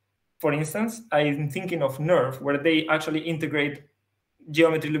here. for instance, I'm thinking of NERV, where they actually integrate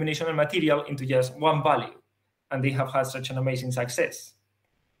geometry, illumination, and material into just one value, and they have had such an amazing success.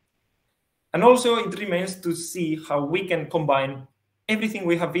 And also, it remains to see how we can combine everything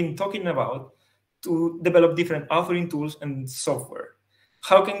we have been talking about to develop different authoring tools and software.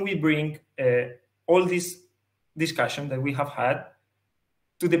 How can we bring all this discussion that we have had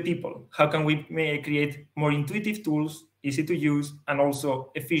to the people? How can we create more intuitive tools, easy to use, and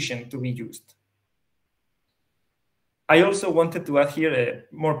also efficient to be used? I also wanted to add here a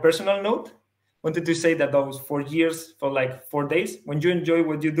more personal note. Wanted to say that those 4 years felt like 4 days. When you enjoy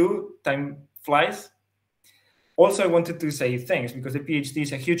what you do, time flies. Also, I wanted to say thanks, because the PhD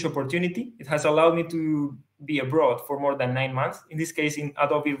is a huge opportunity. It has allowed me to be abroad for more than 9 months, in this case in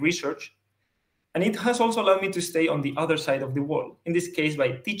Adobe research. And it has also allowed me to stay on the other side of the world, in this case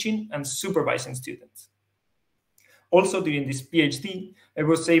by teaching and supervising students. Also, during this PhD, I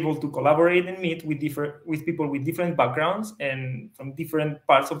was able to collaborate and meet with people with different backgrounds and from different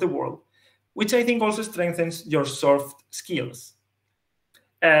parts of the world, which I think also strengthens your soft skills.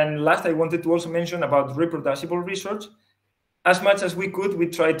 And last, I wanted to also mention about reproducible research. As much as we could, we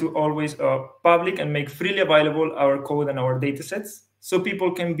try to always public and make freely available our code and our datasets so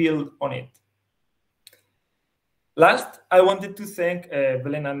people can build on it. Last, I wanted to thank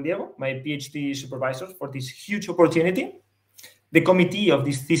Belén and Diego, my PhD supervisors, for this huge opportunity, the committee of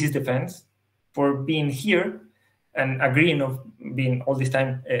this thesis defense for being here and agreeing of being all this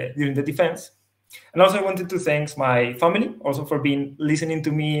time during the defense. And also I wanted to thank my family also for being listening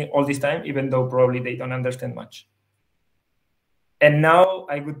to me all this time, even though probably they don't understand much. And now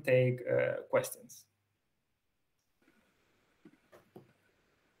I would take questions.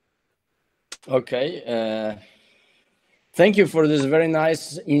 Okay. Thank you for this very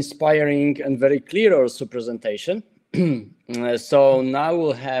nice, inspiring, and very clear also presentation. So now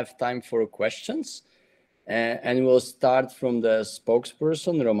we'll have time for questions, and we'll start from the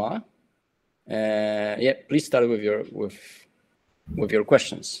spokesperson, Roma. Yeah, please start with your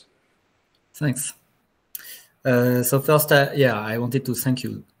questions. Thanks. So first, yeah, I wanted to thank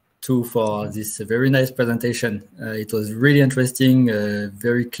you too for this very nice presentation. It was really interesting,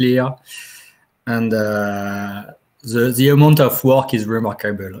 very clear, and the amount of work is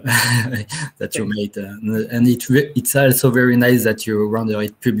remarkable that you made, and it's also very nice that you render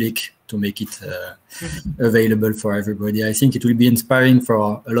it public to make it available for everybody. I think it will be inspiring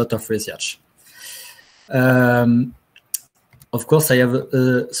for a lot of research. Of course, I have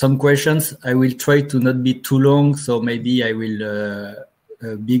some questions. I will try to not be too long, so maybe I will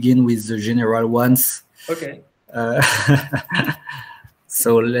begin with the general ones. Okay.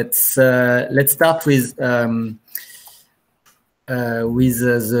 So let's start with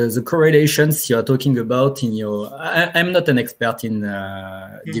the correlations you are talking about in your. I'm not an expert in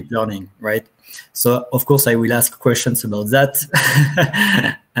deep learning, right? So of course I will ask questions about that.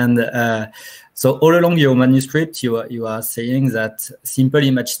 And so all along your manuscript, you are saying that simple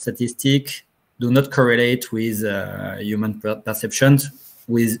image statistics do not correlate with human perceptions,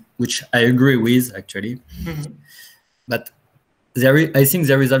 which I agree with actually. But I think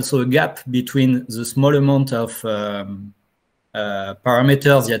there is also a gap between the small amount of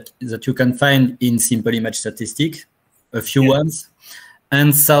parameters that you can find in simple image statistics, a few ones,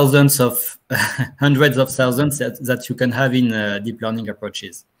 and thousands of hundreds of thousands that you can have in deep learning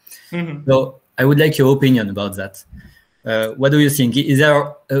approaches. So I would like your opinion about that. What do you think?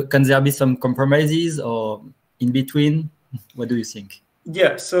 Can there be some compromises or in between? What do you think?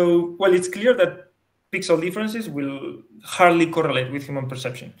 Yeah, so, well, it's clear that pixel differences will hardly correlate with human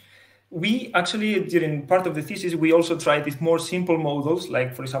perception. We actually, during part of the thesis, we also tried these more simple models,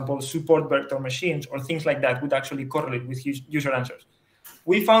 like, for example, support vector machines or things like that would actually correlate with user answers.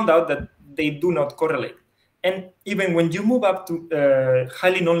 We found out that they do not correlate. And even when you move up to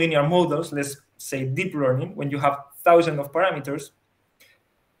highly nonlinear models, let's say deep learning, when you have thousands of parameters,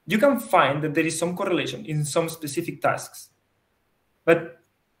 you can find that there is some correlation in some specific tasks. But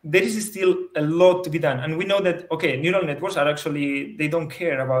there is still a lot to be done. And we know that, okay, neural networks are actually, they don't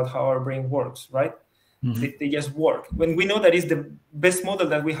care about how our brain works, right? They just work. When we know that is the best model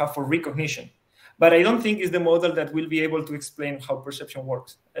that we have for recognition. But I don't think it's the model that will be able to explain how perception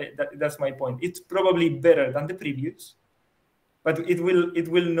works. That's my point. It's probably better than the previous, but it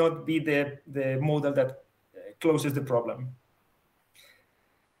will not be the model that closes the problem.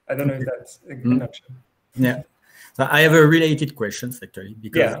 I don't know if that's an option. Yeah. So I have a related question actually,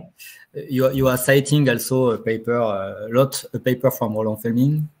 because you are citing also a paper from Roland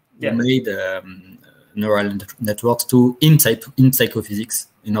Fleming who made neural networks in psychophysics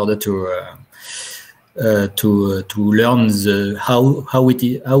in order learn how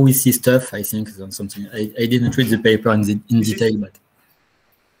we see stuff. I think is something I didn't read the paper in detail, but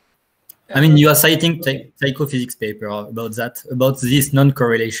I mean, you are citing psychophysics paper about that, about this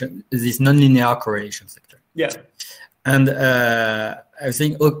non-correlation, this non-linear correlation sector. Yeah. And I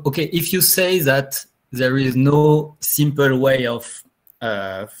think, okay, if you say that there is no simple way of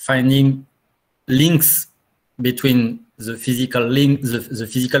finding links between the physical the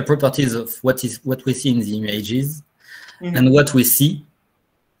physical properties of what we see in the images and what we see,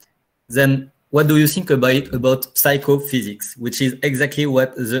 then what do you think about psychophysics, which is exactly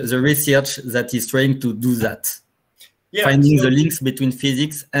what the research that is trying to do that, finding the links between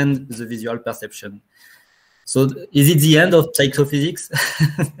physics and the visual perception? So is it the end of psychophysics?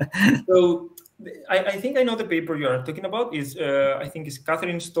 So I think I know the paper you are talking about. Is I think it's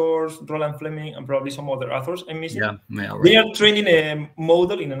Catherine Storrs, Roland Fleming, and probably some other authors I'm missing. Yeah, right. They are training a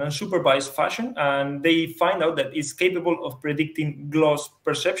model in an unsupervised fashion, and they find out that it's capable of predicting gloss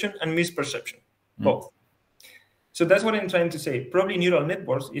perception and misperception, both. So that's what I'm trying to say. Probably neural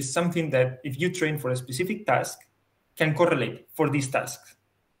networks is something that, if you train for a specific task, can correlate for these tasks,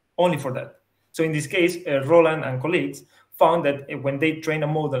 only for that. So in this case, Roland and colleagues found that when they train a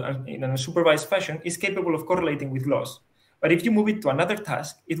model in an unsupervised fashion, it's capable of correlating with gloss. But if you move it to another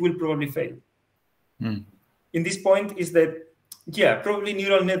task, it will probably fail. In this point is that, yeah, probably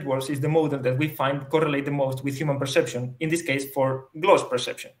neural networks is the model that we find correlate the most with human perception, in this case for gloss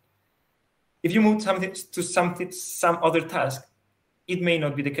perception. If you move something to some other task, it may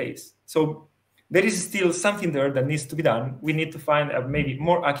not be the case. So there is still something there that needs to be done. We need to find maybe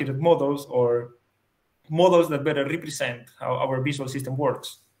more accurate models or models that better represent how our visual system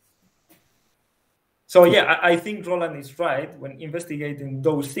works. So yeah, I think Roland is right when investigating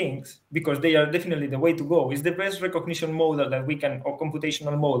those things, because they are definitely the way to go. It's the best recognition model that we can, or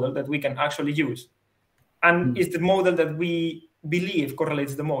computational model that we can actually use. And it's the model that we believe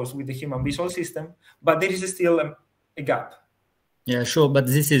correlates the most with the human visual system, but there is still a gap. Yeah, sure, but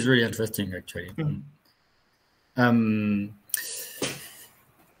this is really interesting, actually.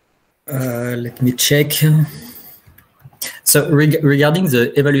 Let me check. So regarding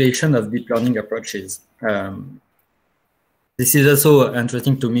the evaluation of deep learning approaches, this is also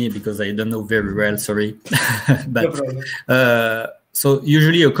interesting to me because I don't know very well, sorry. But, so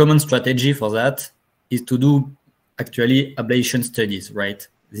usually a common strategy for that is to do actually ablation studies, right?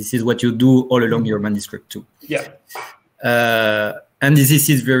 This is what you do all along your manuscript too. Yeah. And this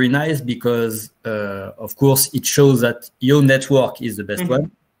is very nice because, of course, it shows that your network is the best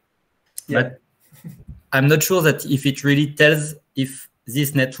one. Yeah. But I'm not sure that if it really tells if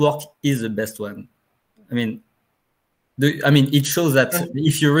this network is the best one. I mean, it shows that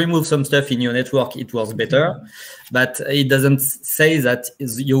if you remove some stuff in your network, it works better, but it doesn't say that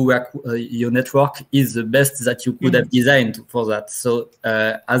your network is the best that you could have designed for that. So,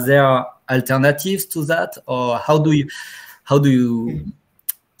 are there alternatives to that, or how do you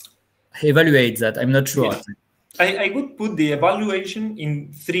evaluate that? I'm not sure. Yeah. I would put the evaluation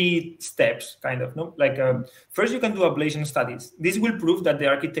in 3 steps, kind of. No, like first you can do ablation studies. This will prove that the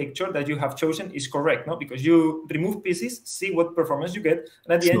architecture that you have chosen is correct, no? Because you remove pieces, see what performance you get,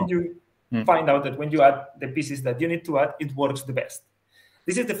 and at the end you find out that when you add the pieces that you need to add, it works the best.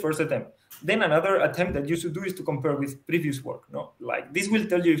 This is the first attempt. Then another attempt that you should do is to compare with previous work. No, like this will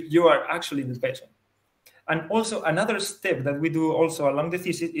tell you if you are actually the best one. And also another step that we do also along the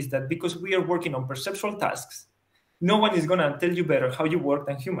thesis is that because we are working on perceptual tasks, no one is going to tell you better how you work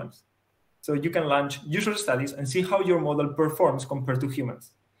than humans. So you can launch user studies and see how your model performs compared to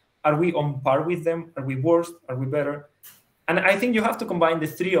humans. Are we on par with them? Are we worse? Are we better? And I think you have to combine the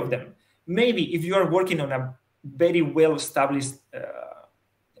 3 of them. Maybe if you are working on a very well-established,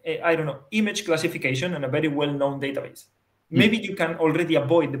 image classification and a very well-known database, maybe you can already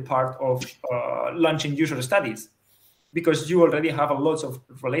avoid the part of launching user studies, because you already have a lot of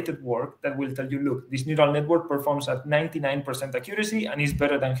related work that will tell you, look, this neural network performs at 99% accuracy and is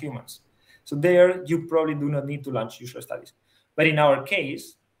better than humans. So there, you probably do not need to launch user studies. But in our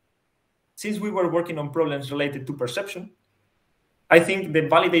case, since we were working on problems related to perception, I think the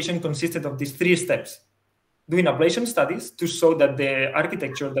validation consisted of these 3 steps. Doing ablation studies to show that the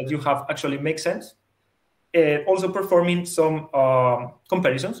architecture that you have actually makes sense. Also performing some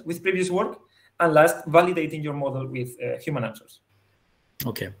comparisons with previous work. And last, validating your model with human answers.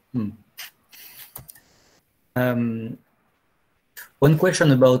 Okay. One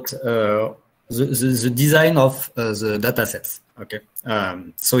question about the design of the data sets. Okay.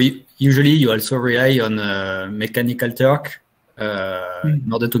 So usually you also rely on Mechanical Turk in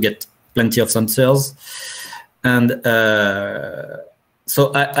order to get plenty of sensors. And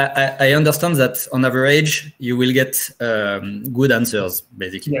So I understand that on average you will get good answers,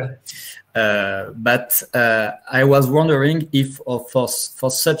 basically. Yeah. But I was wondering if for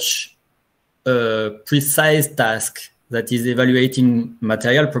such a precise task that is evaluating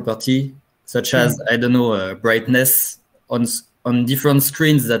material property, such as I don't know, brightness on different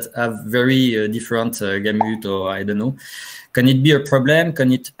screens that have very different gamut, or I don't know, can it be a problem?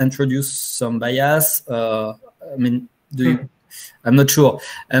 Can it introduce some bias? I mean, I'm not sure.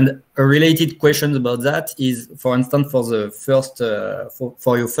 And a related question about that is, for instance, for the first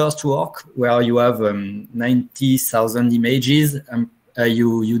for your first work, where you have 90,000 images,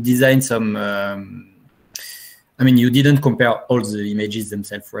 you design some. I mean, you didn't compare all the images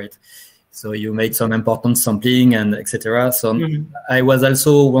themselves, right? So you made some important sampling and etc. So I was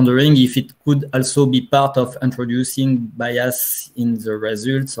also wondering if it could also be part of introducing bias in the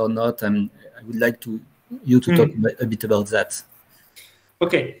results or not. And I would like you to talk a bit about that.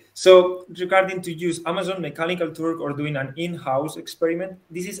 Okay, so regarding to use Amazon Mechanical Turk or doing an in-house experiment,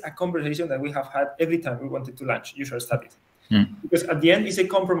 this is a conversation that we have had every time we wanted to launch user studies. Because at the end, it's a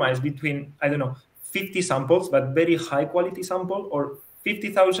compromise between, I don't know, 50 samples, but very high quality sample, or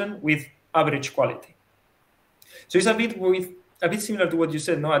 50,000 with average quality. So it's a bit similar to what you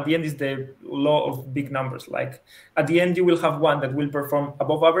said. No, at the end is the law of big numbers. Like at the end, you will have one that will perform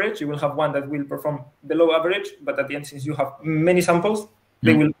above average. You will have one that will perform below average. But at the end, since you have many samples,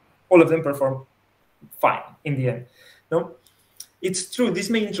 they will all of them perform fine in the end. No, it's true. This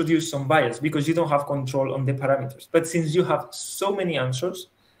may introduce some bias because you don't have control on the parameters. But since you have so many answers,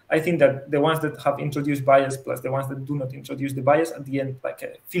 I think that the ones that have introduced bias plus the ones that do not introduce the bias at the end, like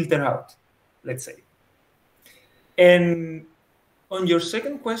filter out, let's say. And on your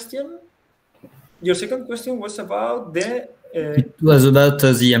second question was about the... it was about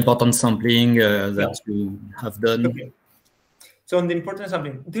the important sampling that you have done. Okay. So on the important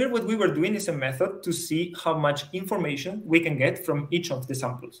sampling, there what we were doing is a method to see how much information we can get from each of the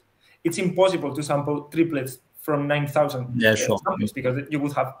samples. It's impossible to sample triplets from 9,000 samples because you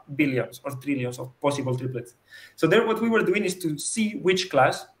would have billions or trillions of possible triplets. So there what we were doing is to see which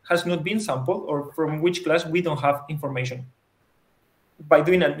class has not been sampled or from which class we don't have information. By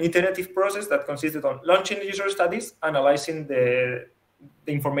doing an iterative process that consisted on launching user studies, analyzing the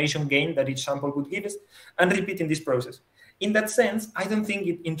information gain that each sample would give us, and repeating this process. In that sense, I don't think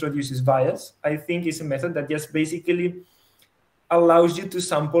it introduces bias. I think it's a method that just basically allows you to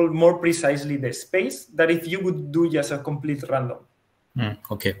sample more precisely the space that if you would do just a complete random.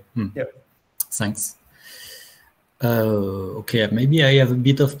 Okay. Yeah. Thanks. Okay, maybe I have a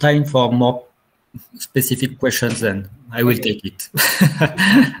bit of time for more specific questions, then I will take it.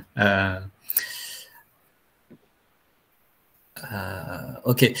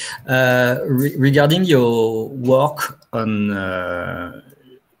 Okay. Regarding your work on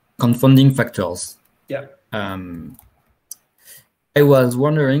confounding factors. Yeah. I was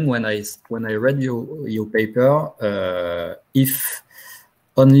wondering when I read your paper if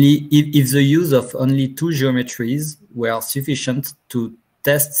the use of only two geometries were sufficient to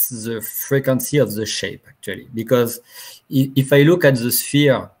test the frequency of the shape, actually, because if I look at the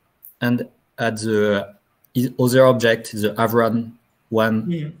sphere and at the other object, the Avron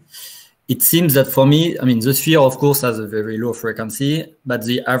one, it seems that for me, I mean, the sphere of course has a very low frequency, but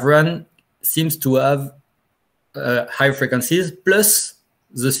the Avron seems to have high frequencies plus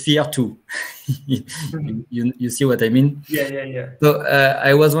the sphere too. you see what I mean? Yeah. So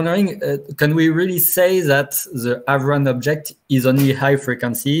I was wondering, can we really say that the Avron object is only high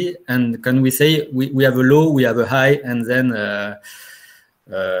frequency, and can we say we have a low, we have a high, and then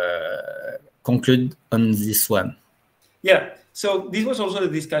conclude on this one? Yeah. So this was also the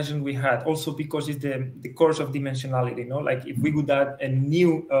discussion we had, also because it's the course of dimensionality. You know, like if we would add a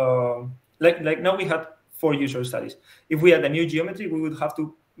new, like now we had 4 user studies. If we had a new geometry, we would have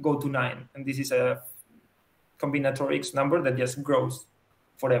to go to 9, and this is a combinatorics number that just grows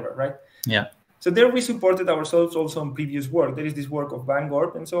forever, right? Yeah. So there we supported ourselves also on previous work. There is this work of Van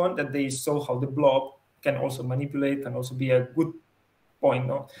Gorp and so on that they saw how the blob can also manipulate, can also be a good point,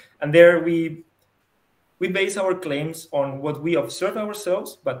 no? And there we base our claims on what we observe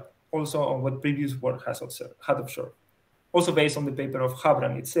ourselves, but also on what previous work had observed. Also based on the paper of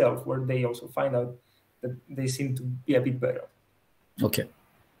Habran itself, where they also find out that they seem to be a bit better. Okay.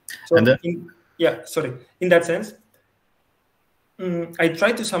 So in that sense, I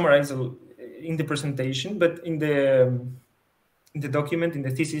tried to summarize in the presentation, but in the document, in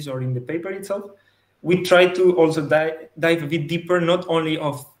the thesis, or in the paper itself, we try to also dive a bit deeper, not only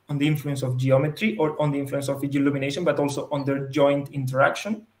on the influence of geometry or on the influence of illumination, but also on their joint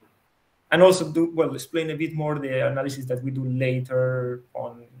interaction. and also explain a bit more the analysis that we do later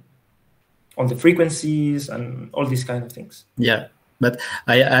on the frequencies and all these kind of things. Yeah, but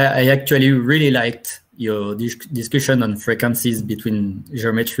I actually really liked your discussion on frequencies between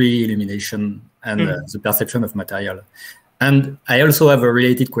geometry, illumination, and the perception of material. And I also have a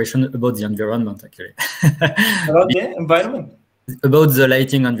related question about the environment, actually. About the environment? About the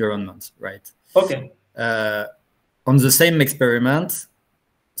lighting environment, right? Okay. On the same experiment,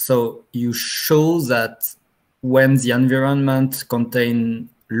 so you show that when the environment contains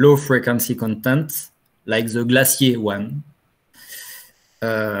low frequency content, like the glacier one,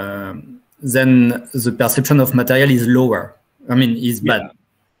 then the perception of material is lower. I mean, is bad.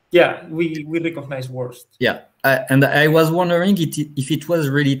 Yeah, we recognize worst. Yeah, and I was wondering if it was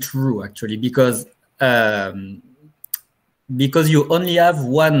really true, actually, because you only have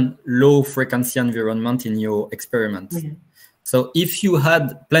one low frequency environment in your experiment. So if you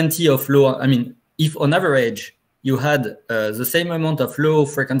had plenty of low, I mean, if on average you had the same amount of low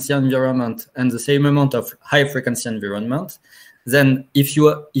frequency environment and the same amount of high frequency environment, then if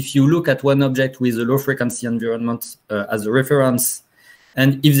you look at one object with a low frequency environment as a reference,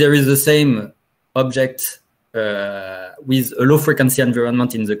 and if there is the same object with a low frequency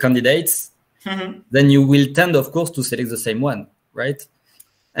environment in the candidates, then you will tend, of course, to select the same one, right?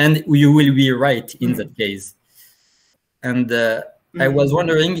 And you will be right in that case. And I was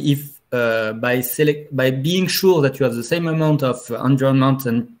wondering if by being sure that you have the same amount of environment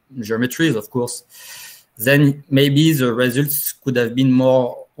and geometries, of course, then maybe the results could have been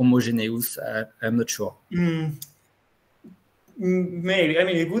more homogeneous. I'm not sure. Maybe. I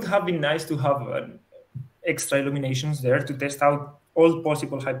mean, it would have been nice to have extra illuminations there to test out all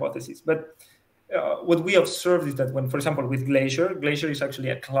possible hypotheses. But what we observed is that when, for example, with glacier is actually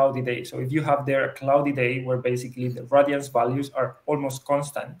a cloudy day. So if you have there a cloudy day where basically the radiance values are almost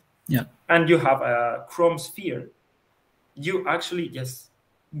constant, and you have a chrome sphere, you actually,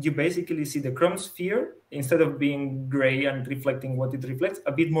 you basically see the chrome sphere, instead of being gray and reflecting what it reflects,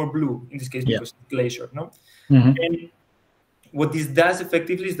 a bit more blue, in this case, because it's glacier, no? And what this does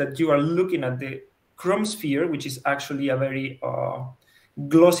effectively is that you are looking at the chrome sphere, which is actually a very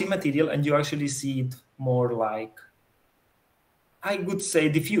glossy material, and you actually see it more like, I would say,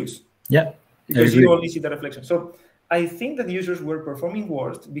 diffuse. Yeah. Because you only see the reflection. So I think that users were performing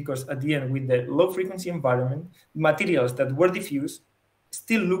worst because at the end, with the low frequency environment, materials that were diffuse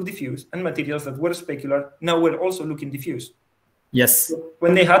still look diffuse, and materials that were specular now were also looking diffuse. Yes. So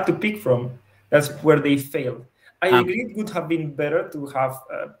when they had to pick from, that's where they failed. I agree it would have been better to have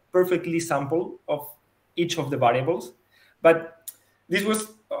a perfectly sample of each of the variables, but this was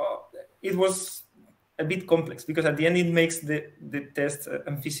it was a bit complex because at the end it makes the test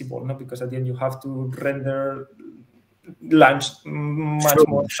unfeasible, no? Because at the end you have to render much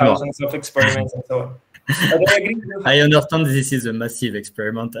more thousands of experiments and so on. But I agree. I understand this is a massive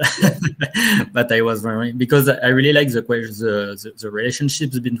experiment, but I was wondering because I really like the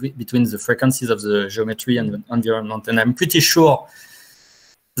relationships between the frequencies of the geometry and the environment, and I'm pretty sure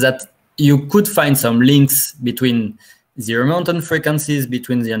that you could find some links between the amount of frequencies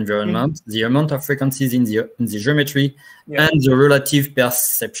between the environment, the amount of frequencies in the geometry, and the relative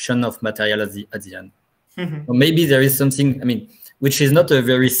perception of material at the end. So maybe there is something, I mean, which is not a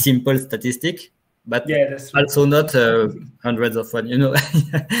very simple statistic, but also not hundreds of one. You know,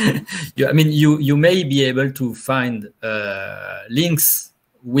 I mean, you may be able to find links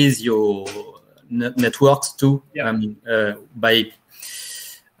with your networks too. I mean, by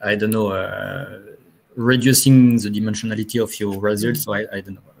I don't know, reducing the dimensionality of your results. So I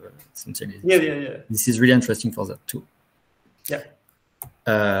don't know, something. This is really interesting for that too. Yeah.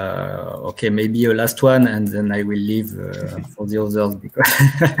 Okay, maybe a last one, and then I will leave for the others because.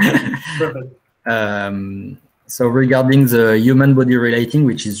 Perfect. So regarding the human body relighting,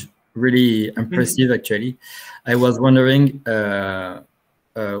 which is really impressive, actually, I was wondering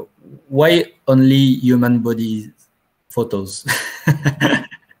why only human body photos?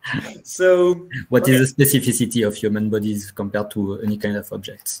 So what is the specificity of human bodies compared to any kind of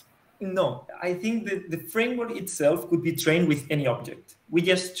objects? No, I think that the framework itself could be trained with any object. We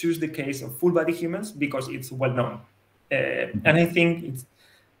just choose the case of full body humans because it's well known. And I think it's,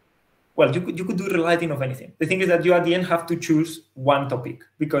 well, you could do relighting of anything. The thing is that you at the end have to choose one topic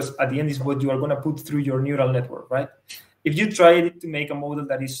because at the end is what you are going to put through your neural network, right? If you try to make a model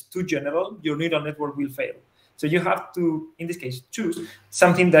that is too general, your neural network will fail. So you have to, in this case, choose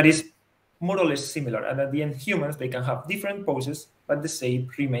something that is more or less similar. And at the end, humans, they can have different poses, but the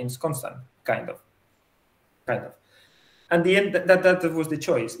shape remains constant, kind of. And the end, that was the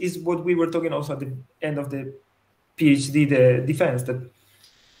choice. Is what we were talking also at the end of the PhD, the defense, that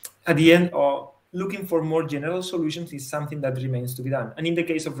at the end, looking for more general solutions is something that remains to be done. And in the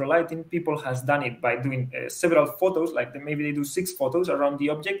case of relighting, people has done it by doing several photos, like maybe they do 6 photos around the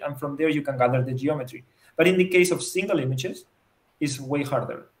object, and from there you can gather the geometry. But in the case of single images, it's way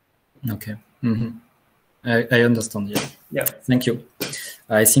harder. Okay. I understand. Yeah. Yeah. Thank you.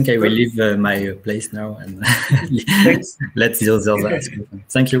 I think I will leave my place now and let the others ask questions.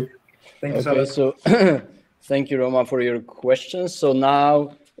 Thank you. Thank you, okay, so thank you, Roma, for your questions. So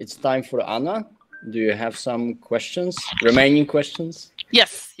now it's time for Anna. Do you have some questions, remaining questions?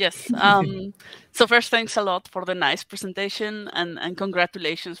 Yes. So first, thanks a lot for the nice presentation and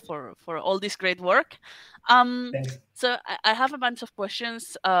congratulations for all this great work. Thanks. So I have a bunch of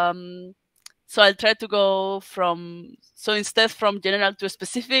questions. So I'll try to go instead from general to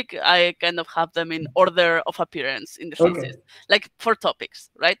specific, I kind of have them in order of appearance in the thesis, like 4 topics,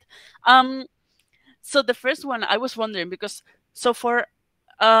 right? So the first one, I was wondering, because for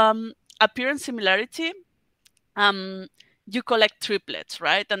appearance similarity, you collect triplets,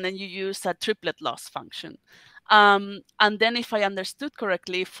 right? And then you use a triplet loss function. And then if I understood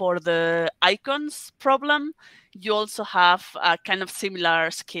correctly, for the icons problem, you also have a kind of similar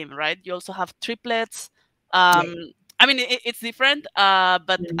scheme, right? You also have triplets. I mean, it's different,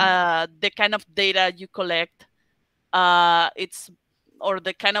 but the kind of data you collect, or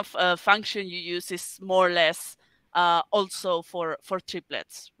the kind of function you use is more or less also for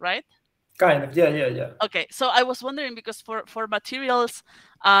triplets, right? Kind of, yeah. Okay, so I was wondering, because for materials,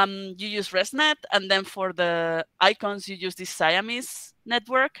 you use ResNet, and then for the icons, you use this Siamese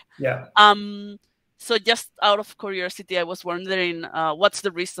network. Yeah. So just out of curiosity, I was wondering, what's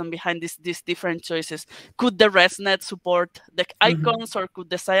the reason behind these different choices? Could the ResNet support the icons, or could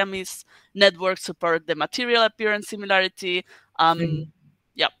the Siamese network support the material appearance similarity?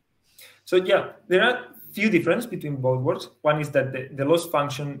 Yeah. So yeah, there are few differences between both works. One is that the loss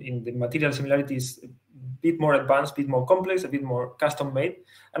function in the material similarity is a bit more advanced, a bit more complex, a bit more custom made.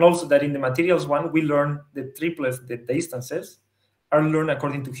 And also that in the materials one, we learn the triplets, the distances, are learned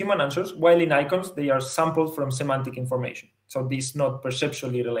according to human answers, while in icons, they are sampled from semantic information. So this is not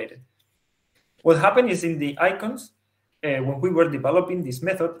perceptually related. What happened is in the icons, when we were developing this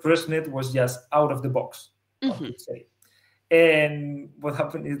method, ResNet was just out of the box, I could say. And what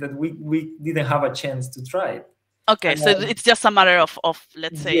happened is that we didn't have a chance to try it. Okay, so it's just a matter of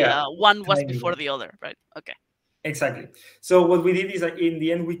let's say, one was timing. before the other, right? Okay. Exactly. So what we did is that in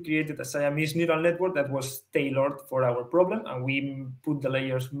the end, we created a Siamese neural network that was tailored for our problem, and we put the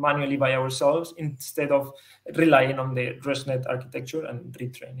layers manually by ourselves instead of relying on the ResNet architecture and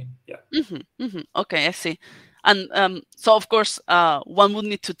retraining. Yeah. Okay, I see. And so of course, one would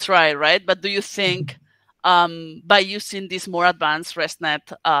need to try, right? But do you think by using this more advanced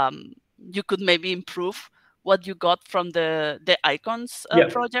ResNet, you could maybe improve what you got from the icons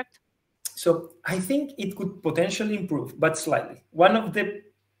project? So I think it could potentially improve, but slightly. One of the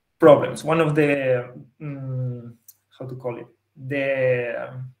problems, one of the, how to call it, the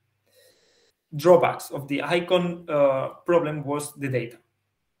drawbacks of the icon problem was the data.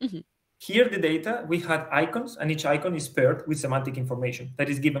 Here, the data, we had icons, and each icon is paired with semantic information that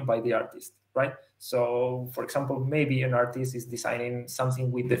is given by the artist, right? So, for example, maybe an artist is designing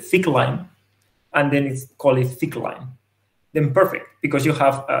something with the thick line, and then it's called a thick line. Then perfect, because you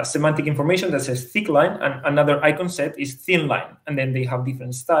have semantic information that says thick line, and another icon set is thin line, and then they have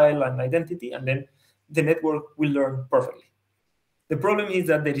different style and identity, and then the network will learn perfectly. The problem is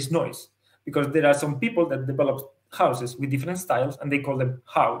that there is noise, because there are some people that develop houses with different styles, and they call them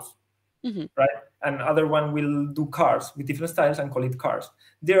house, right? And other one will do cars with different styles and call it cars.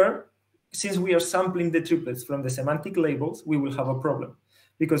 There, since we are sampling the triplets from the semantic labels, we will have a problem,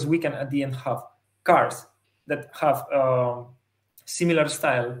 because we can at the end have cars that have similar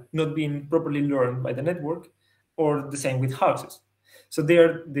style not being properly learned by the network, or the same with houses. So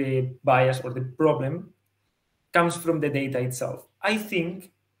there, the bias or the problem comes from the data itself. I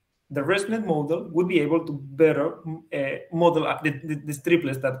think the ResNet model would be able to better model the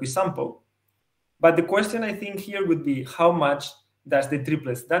triplets that we sample. But the question I think here would be, how much does the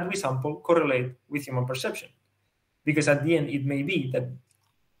triplets that we sample correlate with human perception? Because at the end, it may be that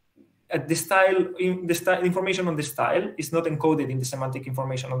the style information on the style is not encoded in the semantic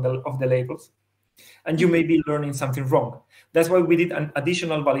information of the labels, and you may be learning something wrong. That's why we did an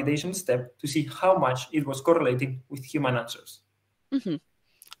additional validation step to see how much it was correlating with human answers.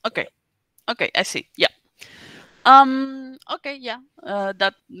 Okay, I see. Yeah. Okay, yeah,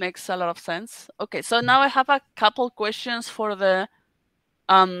 that makes a lot of sense. Okay, so now I have a couple questions for the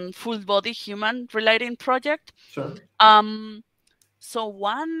full body human relighting project. Sure. So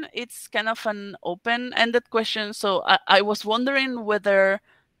one, it's kind of an open-ended question. So I was wondering whether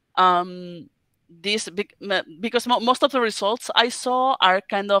this because most of the results I saw are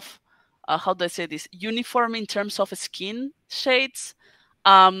kind of how do I say this, uniform in terms of skin shades.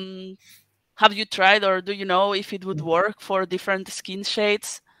 Have you tried, or do you know if it would work for different skin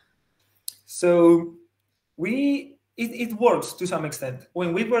shades? So it works to some extent.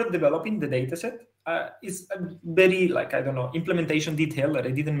 When we were developing the dataset, it's a very, like, I don't know, implementation detail that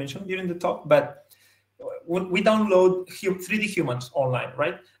I didn't mention during the talk, but when we download 3D humans online,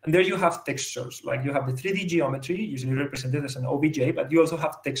 right? And there you have textures, like you have the 3D geometry, usually represented as an OBJ, but you also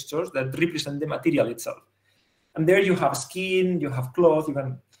have textures that represent the material itself. And there you have skin, you have cloth, you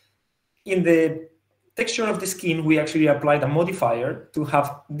can... In the texture of the skin, we actually applied a modifier to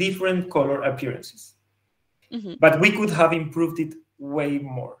have different color appearances. But we could have improved it way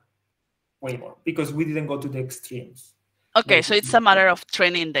more, because we didn't go to the extremes. Okay, so it's a matter of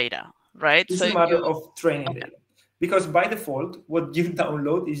training data, right? It's a matter of training data. Because by default, what you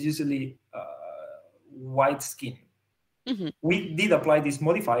download is usually white skin. We did apply this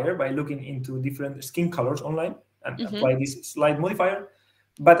modifier by looking into different skin colors online and apply this slide modifier.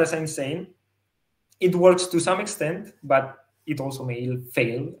 But as I'm saying, it works to some extent, but it also may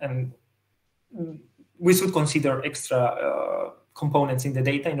fail. And we should consider extra components in the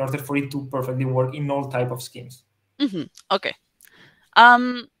data in order for it to perfectly work in all type of schemes. Okay.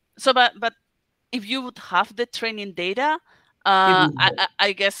 So, but if you would have the training data,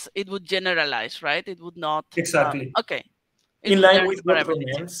 I guess it would generalize, right? It would not. Exactly. Okay. In line with what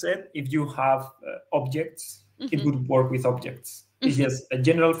Romain said, if you have objects, it would work with objects. It's just a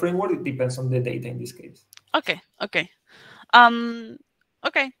general framework. It depends on the data in this case. Okay. Okay.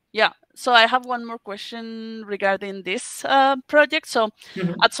 Yeah. So I have one more question regarding this project. So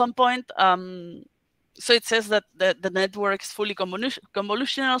at some point, so it says that the network is fully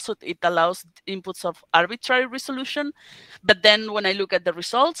convolutional, so it allows inputs of arbitrary resolution. But then when I look at the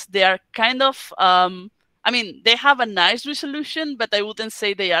results, they are kind of, I mean, they have a nice resolution, but I wouldn't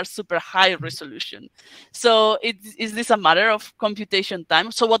say they are super high resolution. So is this a matter of computation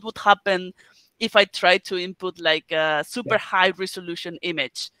time? So what would happen if I try to input like a super high resolution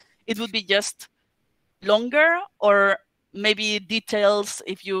image? It would be just longer, or maybe details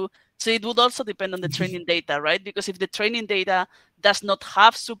if you... So it would also depend on the training data, right? Because if the training data does not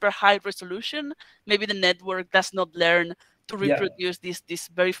have super high resolution, maybe the network does not learn to reproduce these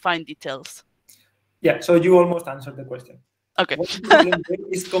very fine details. Yeah, so you almost answered the question. Okay. What the problem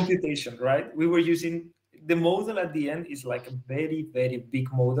is computation, right? We were using... The model at the end is like a very, very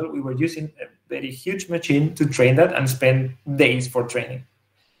big model. We were using a very huge machine to train that and spend days for training.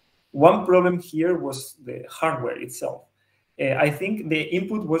 One problem here was the hardware itself. I think the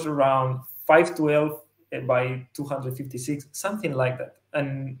input was around 512 by 256, something like that.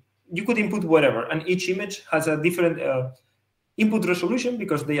 And you could input whatever. And each image has a different input resolution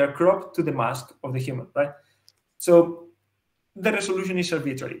because they are cropped to the mask of the human, right? So the resolution is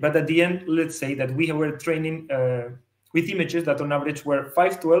arbitrary. But at the end, let's say that we were training with images that on average were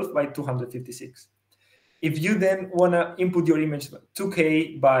 512 by 256. If you then want to input your image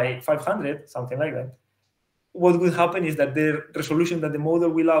 2K by 500, something like that, what will happen is that the resolution that the model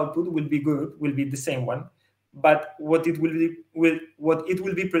will output will be good, will be the same one, but what it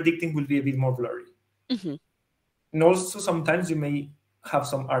will be predicting will be a bit more blurry. And also sometimes you may have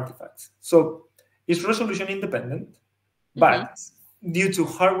some artifacts. So it's resolution independent, but due to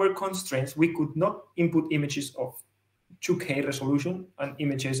hardware constraints, we could not input images of 2K resolution and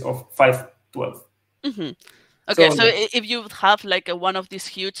images of 512. Okay, so if you have like one of these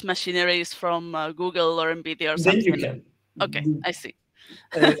huge machineries from Google or NVIDIA or something, then you can. Okay, I see.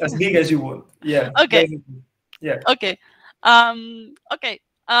 As big as you want. Yeah. Okay. Yeah. Okay. Okay.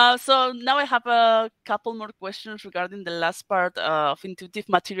 So now I have a couple more questions regarding the last part of intuitive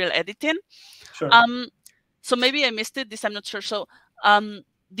material editing. Sure. So maybe I missed it. This I'm not sure. So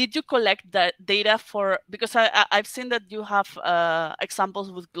did you collect the data for, because I've seen that you have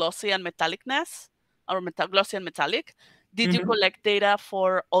examples with glossy and metallicness, or glossy and metallic. Did you collect data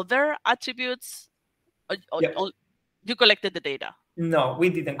for other attributes? You collected the data? No, we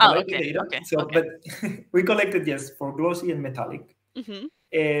didn't collect the data. Okay, but we collected, yes, for glossy and metallic.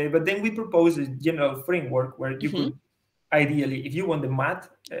 But then we proposed a general framework where you could, ideally, if you want the matte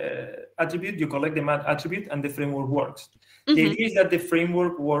attribute, you collect the matte attribute and the framework works. The idea is that the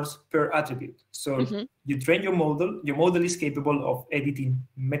framework works per attribute. So you train your model is capable of editing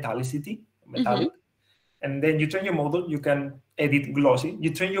metallic, and then you train your model, you can edit glossy.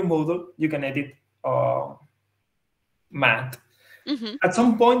 You train your model, you can edit matte. At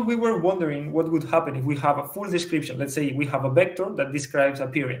some point, we were wondering what would happen if we have a full description. Let's say we have a vector that describes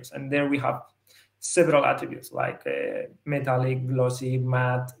appearance, and there we have several attributes like metallic, glossy,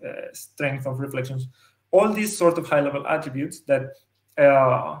 matte, strength of reflections, all these sort of high-level attributes that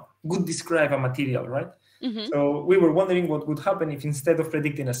would describe a material, right? So we were wondering what would happen if instead of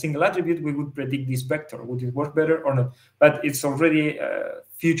predicting a single attribute, we would predict this vector. Would it work better or not? But it's already a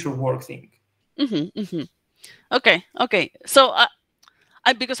future work thing. Okay. So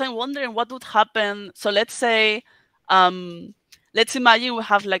because I'm wondering what would happen. So let's say, let's imagine we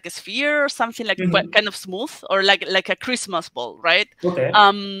have like a sphere or something like kind of smooth, or like a Christmas ball, right? Okay.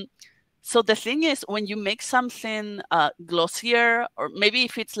 So the thing is, when you make something glossier, or maybe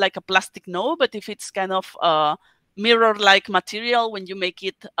if it's like a plastic, no, but if it's kind of mirror-like material, when you make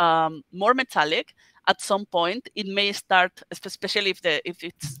it more metallic, at some point it may start, especially if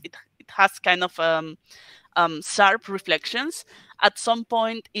it has kind of sharp reflections. At some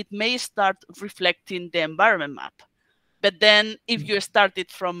point, it may start reflecting the environment map. But then, if you start it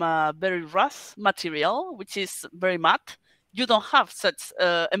from a very rough material, which is very matte, you don't have such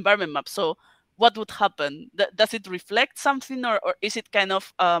environment map. So what would happen? Does it reflect something, or is it kind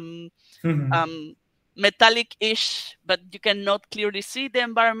of metallic-ish, but you cannot clearly see the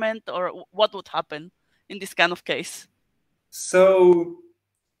environment? Or what would happen in this kind of case? So,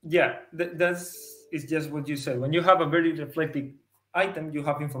 yeah, it's just what you said. When you have a very reflective item, you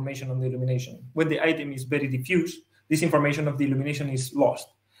have information on the illumination. When the item is very diffuse, this information of the illumination is lost.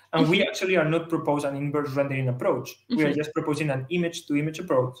 And we actually are not proposing an inverse rendering approach. We are just proposing an image-to-image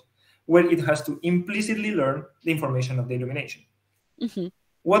approach where it has to implicitly learn the information of the illumination.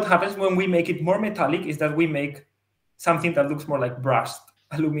 What happens when we make it more metallic is that we make something that looks more like brushed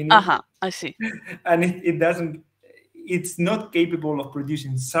aluminum. I see. And it's not capable of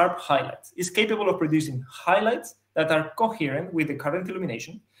producing sharp highlights. It's capable of producing highlights that are coherent with the current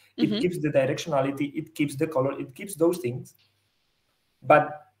illumination. It keeps the directionality, it keeps the color, it keeps those things.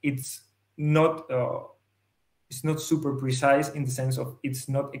 But it's not super precise in the sense of it's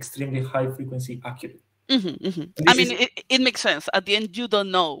not extremely high frequency accurate. I mean, it makes sense. At the end, you don't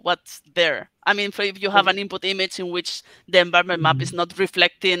know what's there. I mean, if you have an input image in which the environment map is not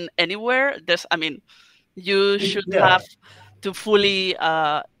reflecting anywhere, you should have to fully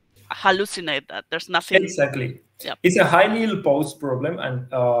hallucinate that. There's nothing. Exactly. Yep. It's a highly ill-posed problem, and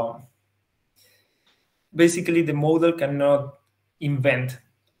basically the model cannot invent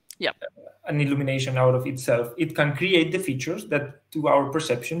an illumination out of itself. It can create the features that, to our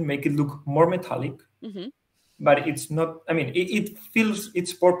perception, make it look more metallic, but it's not. I mean, it fills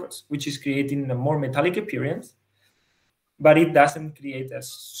its purpose, which is creating a more metallic appearance, but it doesn't create a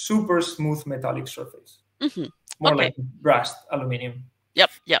super smooth metallic surface. More like brushed aluminum.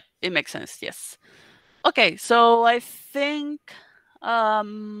 Yep, it makes sense. Yes. Okay, so I think,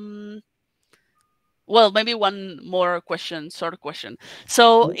 well, maybe one more sort of question.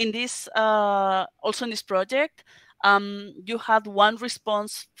 So in this, also in this project, you had one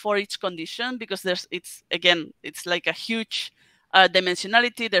response for each condition, because it's like a huge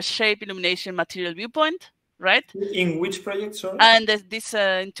dimensionality. There's shape, illumination, material, viewpoint, right? In which project, sorry? And this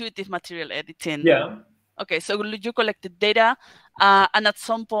intuitive material editing. Yeah. Okay, so you collected data, and at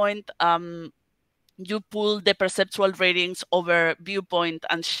some point, you pull the perceptual ratings over viewpoint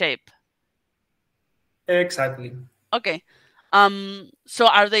and shape. Exactly. Okay. So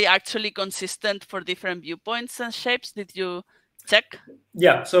are they actually consistent for different viewpoints and shapes? Did you check?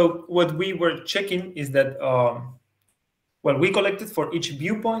 Yeah. So what we were checking is that, well, we collected for each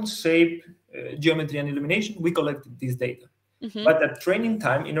viewpoint, shape, geometry, and illumination, we collected this data. But at training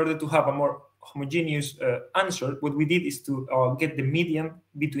time, in order to have a more homogeneous answer, what we did is to get the median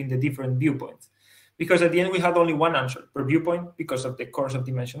between the different viewpoints. Because at the end, we had only one answer per viewpoint because of the course of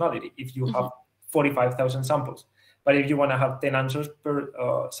dimensionality, if you have 45,000 samples. But if you want to have 10 answers per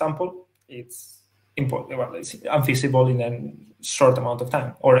sample, it's important. Well, it's unfeasible in a short amount of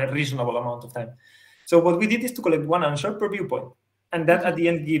time, or a reasonable amount of time. So what we did is to collect one answer per viewpoint. And that at the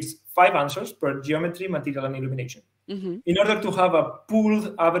end gives 5 answers per geometry, material, and illumination. In order to have a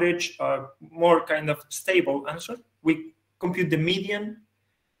pooled, average, more kind of stable answer, we compute the median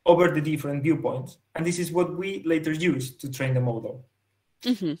over the different viewpoints. And this is what we later use to train the model.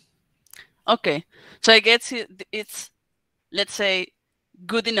 Okay. So I guess it's, let's say,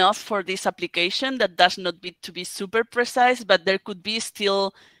 good enough for this application that does not need to be super precise, but there could be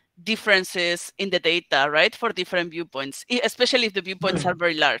still differences in the data, right, for different viewpoints, especially if the viewpoints are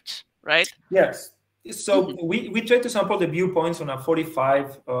very large, right? Yes. So we try to sample the viewpoints on a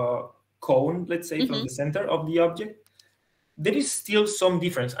 45 cone, let's say, from the center of the object. There is still some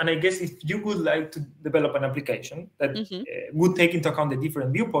difference. And I guess if you would like to develop an application that would take into account the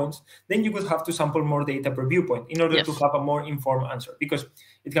different viewpoints, then you would have to sample more data per viewpoint in order to have a more informed answer. Because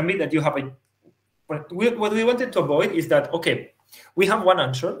it can be that you have what we wanted to avoid is that, okay, we have one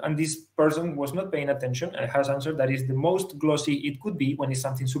answer, and this person was not paying attention and has answered that is the most glossy it could be when it's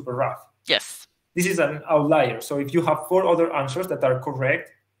something super rough. Yes. This is an outlier. So if you have 4 other answers that are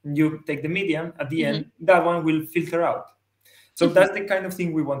correct, you take the median at the end, that one will filter out. So that's the kind of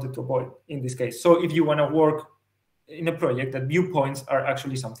thing we wanted to avoid in this case. So if you want to work in a project that viewpoints are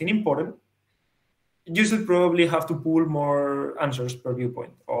actually something important, you should probably have to pull more answers per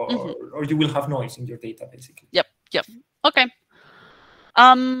viewpoint, or you will have noise in your data, basically. Yep. Okay.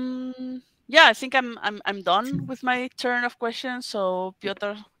 Yeah, I think I'm done with my turn of questions. So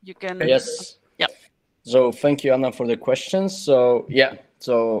Piotr, you can. Yes. Yeah. So thank you, Anna, for the questions. So yeah,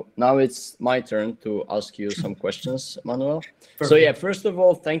 so now it's my turn to ask you some questions, Manuel. Perfect. So yeah, first of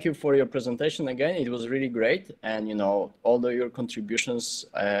all, thank you for your presentation again. It was really great, and although your contributions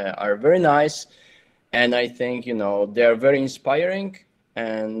are very nice, and I think they are very inspiring,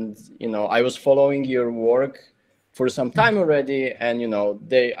 and I was following your work for some time already, and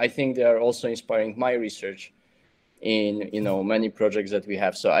I think they are also inspiring my research in many projects that we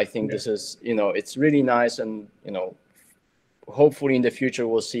have. So I think this is it's really nice, and hopefully in the future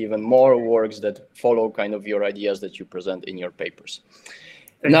we'll see even more works that follow kind of your ideas that you present in your papers.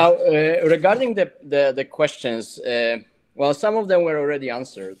 Now regarding the questions, well, some of them were already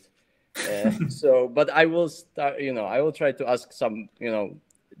answered, but I will start, I will try to ask some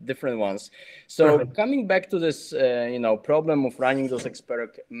different ones. So coming back to this problem of running those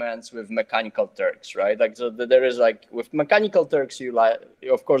experiments with mechanical Turks, right? Like, so there is, like, with mechanical Turks, you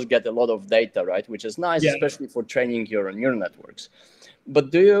of course get a lot of data, right? Which is nice, especially for training your neural networks.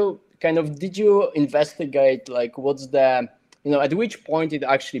 But did you investigate, like, what's the at which point it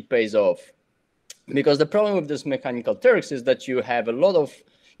actually pays off? Because the problem with this mechanical Turks is that you have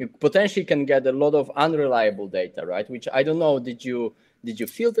you potentially can get a lot of unreliable data, right? Which I don't know, did you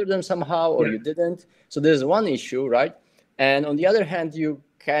filter them somehow, or you didn't? So there's one issue, right? And on the other hand, you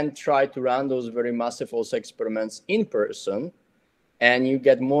can try to run those very massive also experiments in person, and you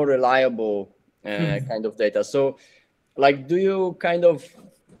get more reliable kind of data. So, like, do you kind of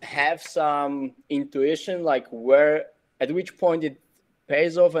have some intuition, like at which point it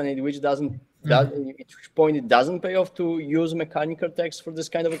pays off and at which doesn't? At which point it doesn't pay off to use mechanical text for this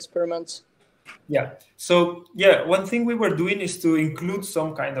kind of experiments? Yeah. So yeah, one thing we were doing is to include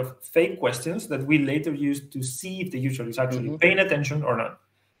some kind of fake questions that we later use to see if the user is actually paying attention or not.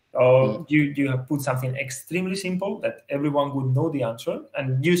 You have put something extremely simple that everyone would know the answer,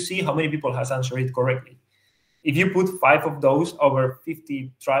 and you see how many people has answered it correctly. If you put 5 of those over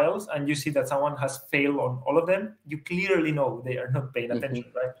 50 trials and you see that someone has failed on all of them, you clearly know they are not paying attention,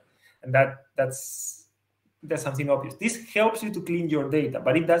 right? And that's something obvious. This helps you to clean your data,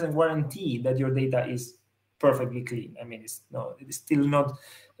 but it doesn't guarantee that your data is perfectly clean. I mean, it's still not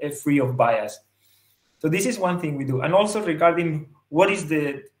free of bias. So this is one thing we do. And also regarding what is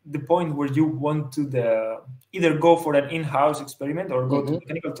the point where you want to either go for an in-house experiment or go to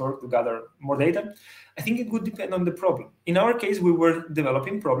Mechanical Turk to gather more data, I think it would depend on the problem. In our case, we were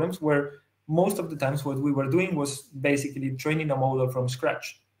developing problems where most of the times what we were doing was basically training a model from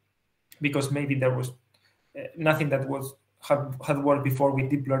scratch, because maybe there was nothing that had worked before with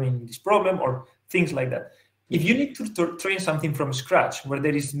deep learning in this problem, or things like that. If you need to train something from scratch where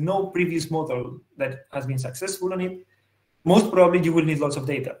there is no previous model that has been successful on it, most probably you will need lots of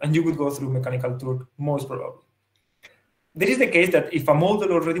data, and you would go through Mechanical Turk most probably. This is the case that if a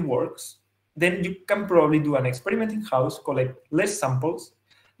model already works, then you can probably do an experiment in-house, collect less samples,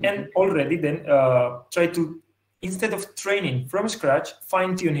 and already then try to, instead of training from scratch,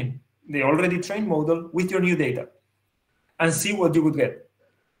 fine-tuning the already trained model with your new data and see what you would get.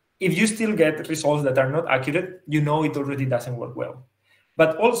 If you still get results that are not accurate, you know it already doesn't work well.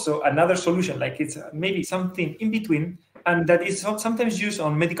 But also another solution, like it's maybe something in between, and that is sometimes used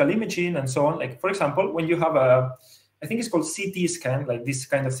on medical imaging and so on. Like, for example, when you have I think it's called CT scan, like this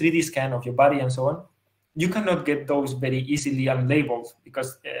kind of 3D scan of your body and so on, you cannot get those very easily unlabeled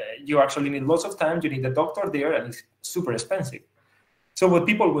because you actually need lots of time, you need a doctor there, and it's super expensive. So what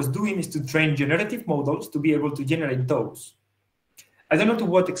people was doing is to train generative models to be able to generate those. I don't know to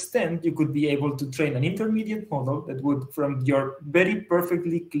what extent you could be able to train an intermediate model that would, from your very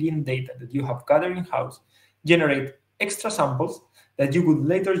perfectly clean data that you have gathered in-house, generate extra samples that you would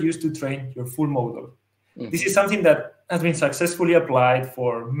later use to train your full model. This is something that has been successfully applied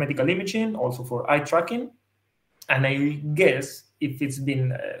for medical imaging, also for eye tracking. And I guess if it's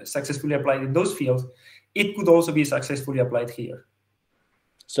been successfully applied in those fields, it could also be successfully applied here.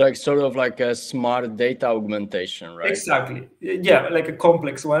 So it's sort of like a smart data augmentation, right? Exactly. Yeah, like a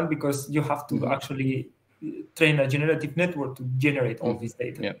complex one, because you have to actually train a generative network to generate all this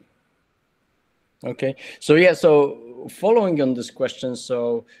data. Yeah. Okay. So yeah, so following on this question,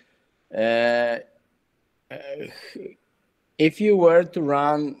 so if you were to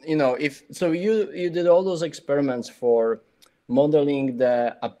run, you did all those experiments for modeling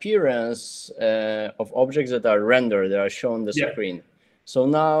the appearance of objects that are rendered, that are shown on the screen. So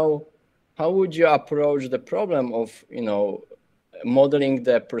now, how would you approach the problem of, modeling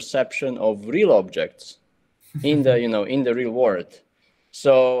the perception of real objects in the, in the real world?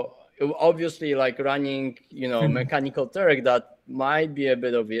 So obviously, like running, mechanical Turk, that might be a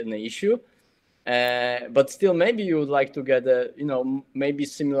bit of an issue. But still, maybe you would like to get a, maybe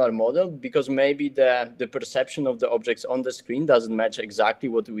similar model, because maybe the perception of the objects on the screen doesn't match exactly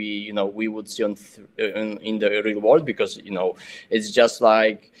what we, we would see in the real world, because, it's just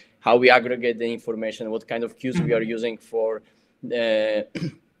like how we aggregate the information, what kind of cues we are using for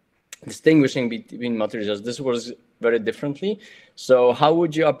distinguishing between materials. This works very differently. So how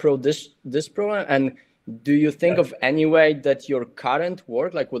would you approach this problem? And do you think of any way that your current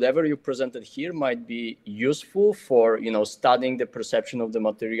work, like whatever you presented here, might be useful for, studying the perception of the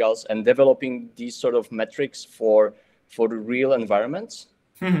materials and developing these sort of metrics for real environments?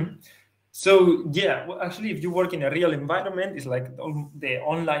 So yeah, well, actually, if you work in a real environment, it's like the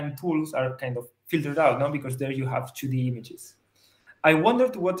online tools are kind of filtered out, no? Because there you have 2D images. I wonder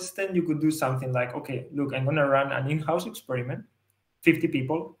to what extent you could do something like, okay, look, I'm going to run an in-house experiment, 50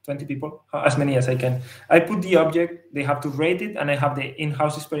 people, 20 people, as many as I can. I put the object, they have to rate it, and I have the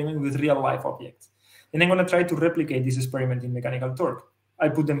in-house experiment with real-life objects. Then I'm going to try to replicate this experiment in mechanical Turk. I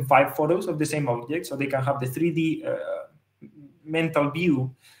put them 5 photos of the same object, so they can have the 3D mental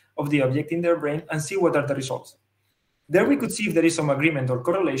view of the object in their brain and see what are the results. There we could see if there is some agreement or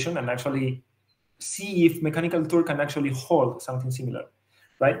correlation and actually see if mechanical Turk can actually hold something similar,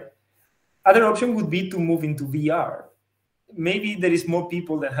 right? Other option would be to move into VR. Maybe there is more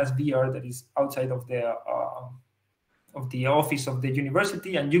people that has VR that is outside of the office of the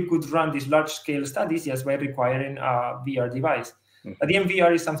university, and you could run these large-scale studies just by requiring a VR device. At the end,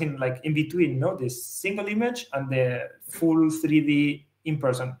 VR is something like in between, the single image and the full 3D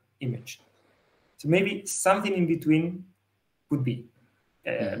in-person image. So maybe something in between could be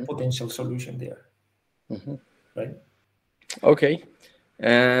a potential solution there, right? Okay.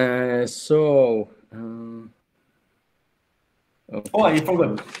 So. Okay. Oh, I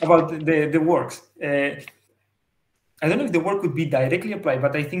forgot about the works. I don't know if the work could be directly applied,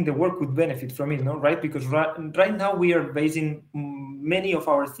 but I think the work could benefit from it, no? Right? Because right now we are basing many of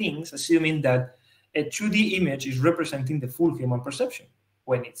our things assuming that a 2D image is representing the full human perception,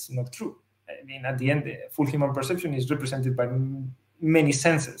 when it's not true. I mean, at the end, the full human perception is represented by many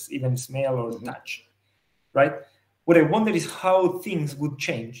senses, even smell or touch, right? What I wonder is how things would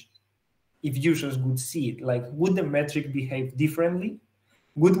change if users would see it. Like, would the metric behave differently?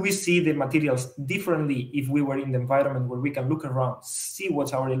 Would we see the materials differently if we were in the environment where we can look around, see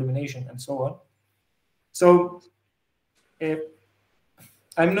what's our illumination, and so on? So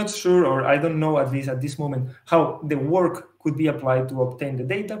I'm not sure, or I don't know, at least at this moment, how the work could be applied to obtain the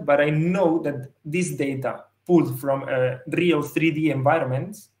data, but I know that this data pulled from real 3D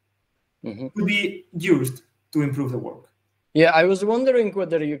environments could be used to improve the work. Yeah, I was wondering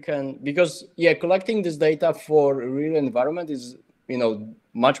whether you can, because collecting this data for real environment is,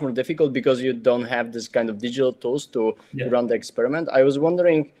 much more difficult because you don't have this kind of digital tools to run the experiment. I was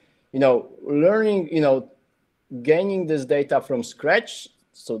wondering, learning, gaining this data from scratch,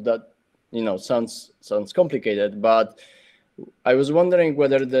 so that, sounds complicated, but I was wondering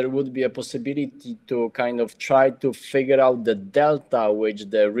whether there would be a possibility to kind of try to figure out the delta which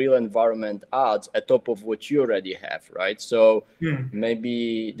the real environment adds at top of what you already have, right? So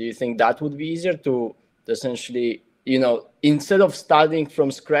maybe, do you think that would be easier to essentially, instead of studying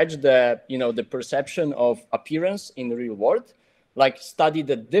from scratch the perception of appearance in the real world, like study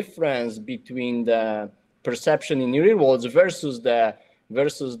the difference between the perception in the real world versus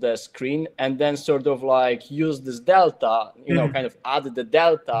the screen, and then sort of like use this delta, kind of add the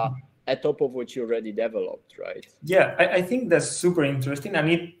delta at top of what you already developed, right? Yeah, I think that's super interesting. And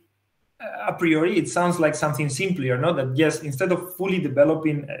it, a priori, it sounds like something simpler, no? That yes, instead of fully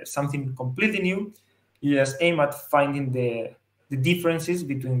developing something completely new, you just aim at finding the differences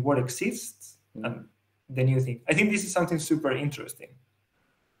between what exists and the new thing. I think this is something super interesting.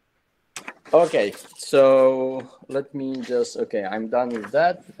 Okay, so let me just, I'm done with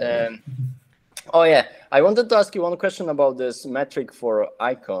that. Oh yeah, I wanted to ask you one question about this metric for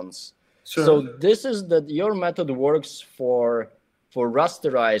icons. Sure. So this is that your method works for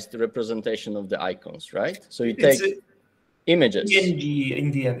rasterized representation of the icons, right? So you take images. PNG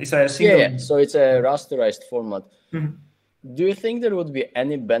in the end. It's a single image. So it's a rasterized format. Do you think there would be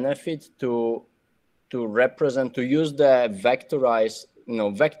any benefit to use the vectorized,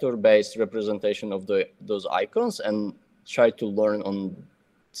 vector-based representation of those icons and try to learn on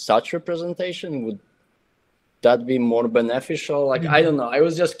such representation? Would that be more beneficial? Like, I don't know. I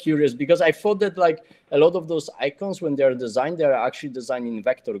was just curious because I thought that like a lot of those icons, when they're designed, they're actually designed in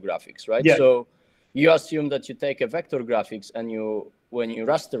vector graphics, right? Yeah. So you assume that you take a vector graphics and when you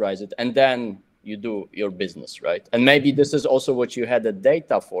rasterize it, and then you do your business, right? And maybe this is also what you had the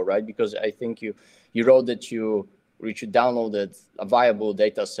data for, right? Because I think you wrote that you downloaded a viable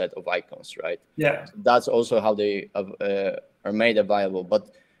data set of icons, right? Yeah. So that's also how they are made available. But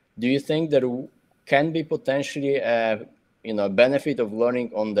do you think there can be potentially a benefit of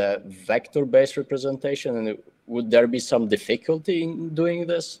learning on the vector-based representation, and would there be some difficulty in doing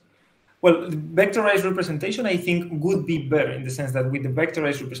this? Well, the vectorized representation, I think, would be better in the sense that with the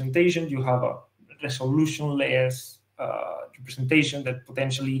vectorized representation, you have a resolution layers representation that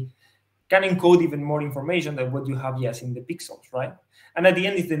potentially can encode even more information than what you have in the pixels, right? And at the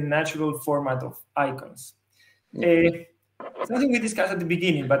end, it's the natural format of icons. Something we discussed at the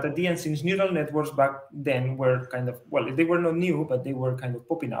beginning, but at the end, since neural networks back then were kind of, well, they were not new, but they were kind of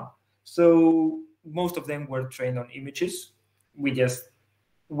popping up. So most of them were trained on images. We just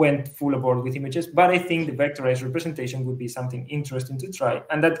went full aboard with images, but I think the vectorized representation would be something interesting to try,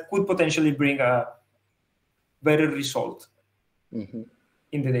 and that could potentially bring a better result in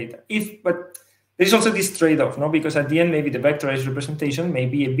the data. But there's also this trade-off, no? Because at the end, maybe the vectorized representation may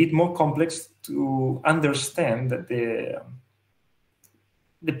be a bit more complex to understand that the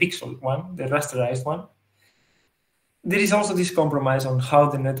pixel one, the rasterized one. There is also this compromise on how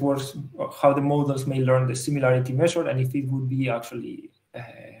the networks, how the models may learn the similarity measure, and if it would be actually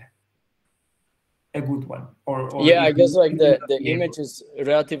a good one. Or yeah, I guess like the image is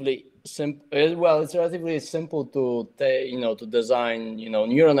relatively simple. Well, it's relatively simple to to design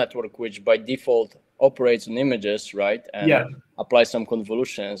neural network, which by default operates on images, right? And apply some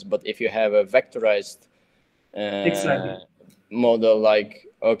convolutions. But if you have a vectorized model, like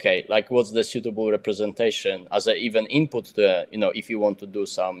what's the suitable representation as an even input to if you want to do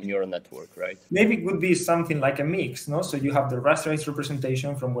some neural network, right? Maybe it would be something like a mix, no? So you have the rasterized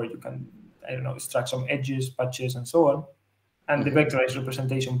representation from where you can, I don't know, extract some edges, patches, and so on, and the vectorized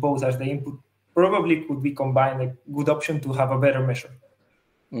representation both as the input. Probably could be combined, a good option to have a better measure.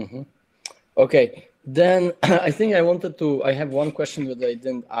 Okay, then I think I have one question that I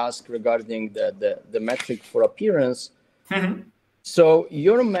didn't ask regarding the metric for appearance. So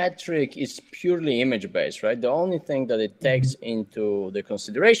your metric is purely image-based, right? The only thing that it takes into the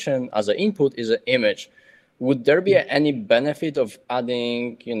consideration as an input is an image. Would there be any benefit of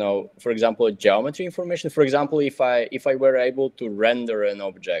adding, for example, geometry information? For example, if I were able to render an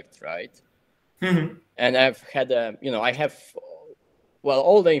object, right? And I've had I have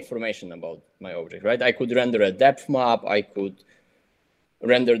all the information about my object, right? I could render a depth map. I could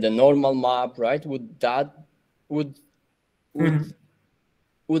render the normal map, right? Would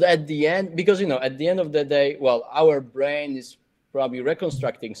at the end, because at the end of the day, our brain is probably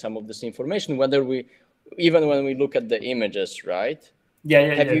reconstructing some of this information, even when we look at the images, right?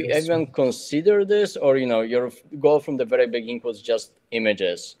 Have you even considered this, or your goal from the very beginning was just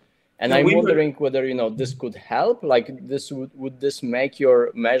images? And I'm wondering whether this could help. Like this would this make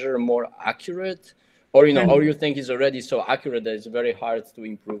your measure more accurate, or or you think it's already so accurate that it's very hard to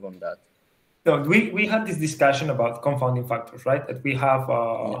improve on that? No, we had this discussion about confounding factors, right? That we have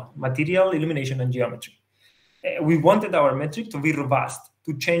material, illumination, and geometry. We wanted our metric to be robust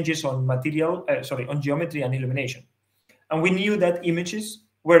to changes on on geometry and illumination. And we knew that images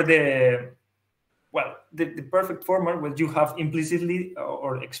were the perfect format where you have implicitly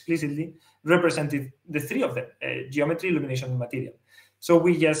or explicitly represented the three of them, geometry, illumination, and material. So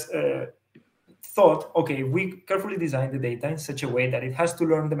we just thought, okay, we carefully designed the data in such a way that it has to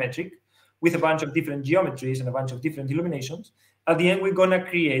learn the metric with a bunch of different geometries and a bunch of different illuminations. At the end, we're going to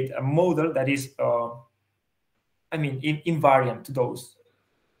create a model that is, invariant to those,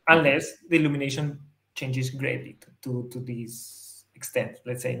 unless the illumination changes greatly to this extent,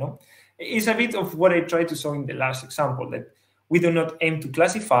 let's say, no? It's a bit of what I tried to show in the last example, that we do not aim to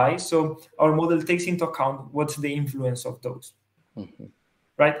classify, so our model takes into account what's the influence of those,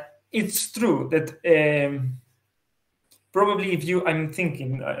 right? It's true that probably I'm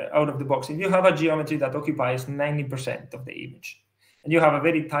thinking out of the box, if you have a geometry that occupies 90% of the image, and you have a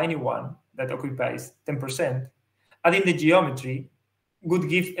very tiny one that occupies 10%, adding the geometry would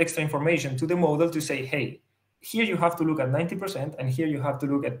give extra information to the model to say, hey, here you have to look at 90%, and here you have to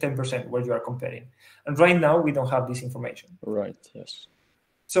look at 10% where you are comparing. And right now, we don't have this information. Right, yes.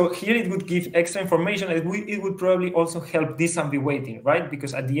 So here it would give extra information, and it would probably also help disambiguating, right?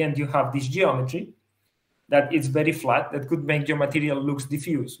 Because at the end, you have this geometry, that it's very flat, that could make your material looks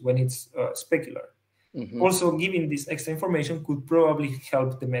diffuse when it's specular. Also, giving this extra information could probably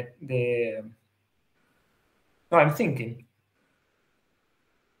help no, I'm thinking,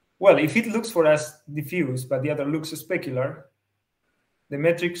 well, if it looks for us diffuse, but the other looks specular, the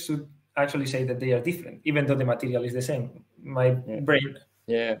metrics should actually say that they are different, even though the material is the same. My brain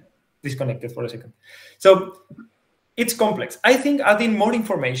disconnected for a second. So it's complex. I think adding more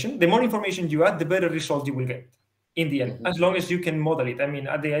information, the more information you add, the better result you will get in the end, as long as you can model it. I mean,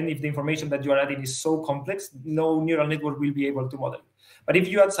 at the end, if the information that you are adding is so complex, no neural network will be able to model it. But if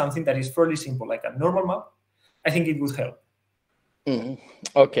you add something that is fairly simple, like a normal map, I think it would help.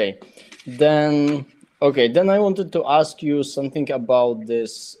 Okay, then I wanted to ask you something about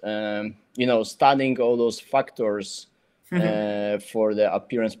this, studying all those factors for the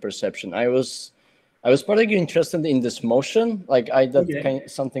appearance perception. I was particularly interested in this motion, like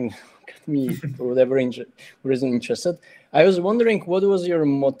something got me for whatever reason interested. I was wondering, what was your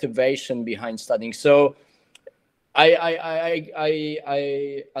motivation behind studying? So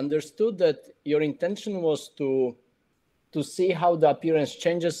I understood that your intention was to see how the appearance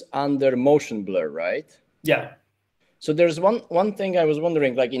changes under motion blur, right? Yeah. So there's one thing I was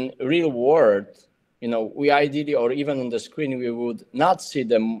wondering, like in real world, we ideally, or even on the screen, we would not see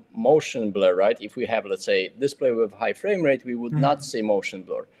the motion blur, right? If we have, let's say, display with high frame rate, we would not see motion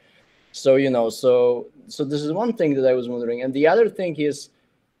blur. So, so this is one thing that I was wondering. And the other thing is,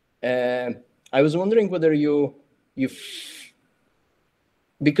 I was wondering whether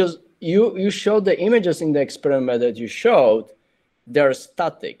because you showed the images in the experiment that you showed, they're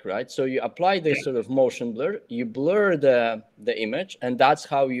static, right? So you apply this sort of motion blur, you blur the image, and that's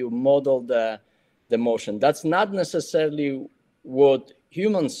how you model the motion. That's not necessarily what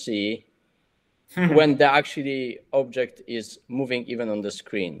humans see when the actually object is moving even on the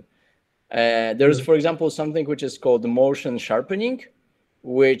screen. There's, for example, something which is called motion sharpening,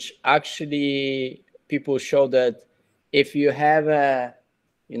 which actually people show that if you have a,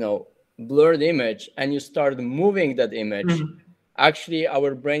 blurred image and you start moving that image, actually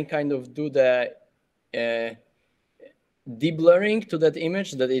our brain kind of do the deblurring to that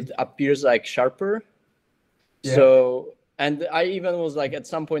image, that it appears like sharper. So, and I even was like, at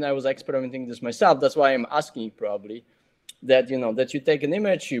some point I was experimenting this myself. That's why I'm asking you probably that, that you take an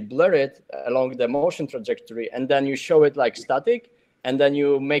image, you blur it along the motion trajectory, and then you show it like static, and then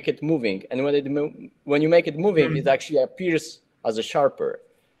you make it moving. And when you make it moving, it actually appears as a sharper.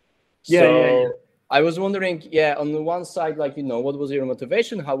 I was wondering, on the one side, like, what was your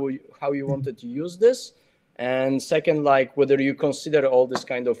motivation? How you wanted to use this? And second, like, whether you consider all this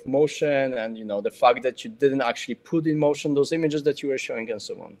kind of motion and, the fact that you didn't actually put in motion those images that you were showing and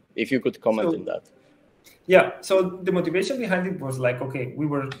so on. If you could comment on that. Yeah, so the motivation behind it was like, okay,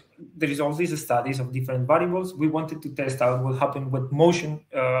 there is all these studies of different variables. We wanted to test out what happened with motion,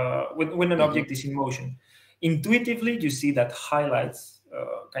 when an object is in motion. Intuitively, you see that highlights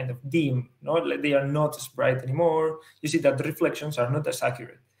kind of dim, they are not as bright anymore. You see that the reflections are not as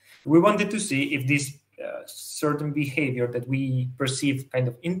accurate. We wanted to see if this certain behavior that we perceive kind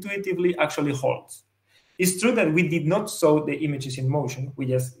of intuitively actually holds. It's true that we did not show the images in motion. We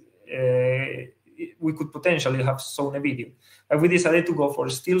just we could potentially have shown a video, but we decided to go for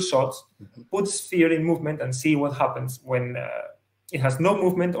still shots, put sphere in movement, and see what happens when it has no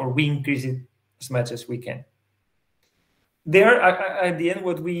movement, or we increase it as much as we can. There, at the end,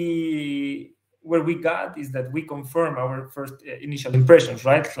 where we got is that we confirm our first initial impressions,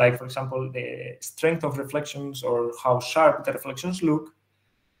 right? Like, for example, the strength of reflections or how sharp the reflections look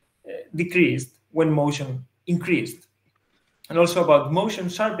decreased when motion increased. And also about motion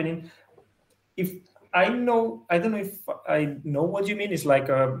sharpening, I don't know if I know what you mean. It's like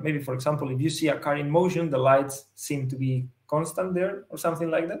maybe, for example, if you see a car in motion, the lights seem to be constant there or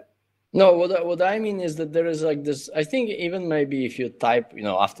something like that. No, what I mean is that there is like this, I think even maybe if you type,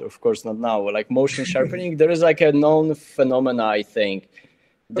 after, of course, not now, like motion sharpening, there is like a known phenomena, I think,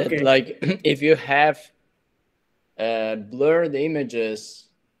 that like if you have blurred images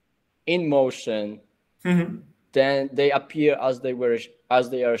in motion, then they appear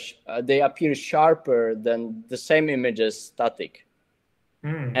they appear sharper than the same images static.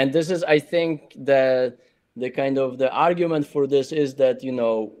 And this is, I think, the kind of the argument for this is that,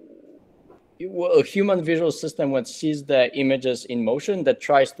 a human visual system, when it sees the images in motion, that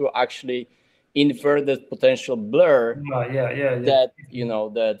tries to actually invert the potential blur that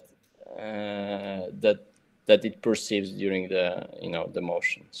that it perceives during the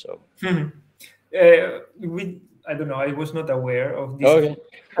motion. So I don't know. I was not aware of this. Okay.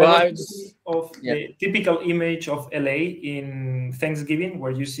 Well, the typical image of LA in Thanksgiving,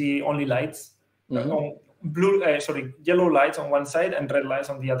 where you see only lights, yellow lights on one side and red lights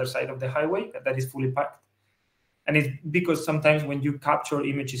on the other side of the highway that is fully packed. And it's because sometimes when you capture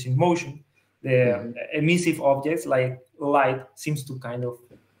images in motion, the emissive objects like light seems to kind of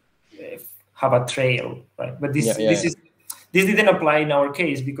have a trail, right? But this didn't apply in our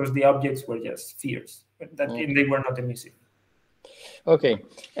case because the objects were just spheres, that they were not emissive. Okay.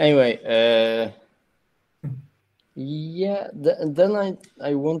 Anyway, then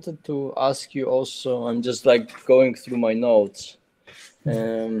I wanted to ask you also. I'm just like going through my notes.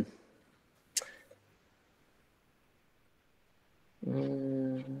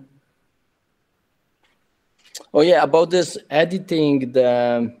 Oh yeah, about this editing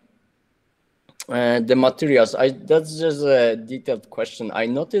the materials. That's just a detailed question. I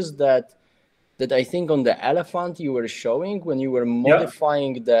noticed that I think on the elephant you were showing when you were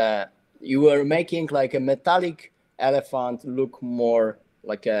modifying you were making like a metallic elephant look more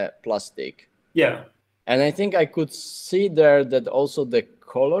like a plastic. Yeah. And I think I could see there that also the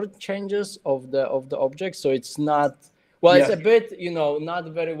color changes of the object. So it's not, well, it's a bit, not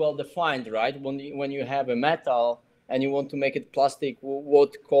very well defined, right? When you have a metal and you want to make it plastic,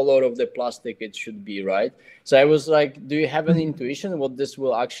 what color of the plastic it should be, right? So I was like, do you have an intuition what this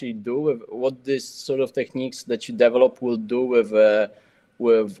will actually do, with what this sort of techniques that you develop will do with the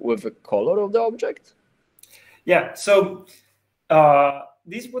color of the object? Yeah. So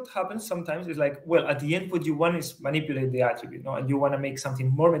this what happens sometimes is like, well, at the end, what you want is manipulate the attribute, and you want to make something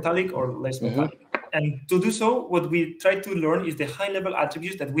more metallic or less metallic. And to do so, what we try to learn is the high-level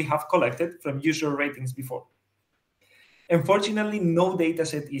attributes that we have collected from user ratings before. Unfortunately, no data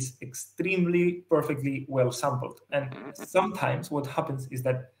set is extremely perfectly well sampled. And sometimes what happens is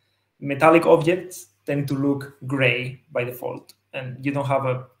that metallic objects tend to look gray by default, and you don't have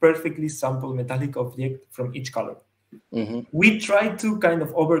a perfectly sampled metallic object from each color. We try to kind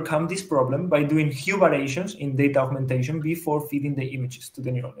of overcome this problem by doing hue variations in data augmentation before feeding the images to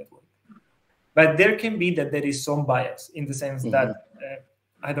the neural network. But there can be that there is some bias in the sense that,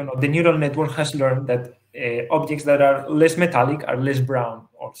 I don't know, the neural network has learned that objects that are less metallic are less brown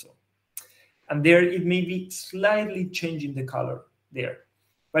also. And there it may be slightly changing the color there.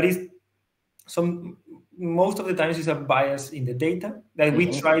 But most of the times it's a bias in the data that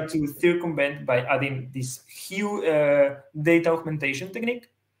we try to circumvent by adding this hue data augmentation technique,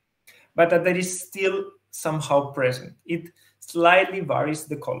 but that is still somehow present. It slightly varies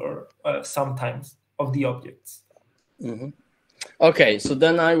the color sometimes of the objects. Okay, so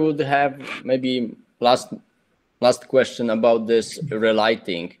then I would have maybe last question about this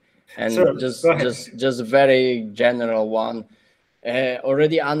relighting, and just very general one.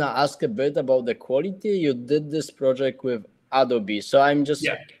 Already Anna asked a bit about the quality. You did this project with Adobe, so I'm just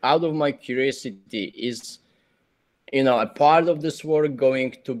out of my curiosity, is a part of this work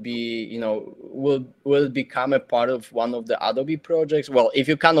going to be, will become a part of one of the Adobe projects? Well, if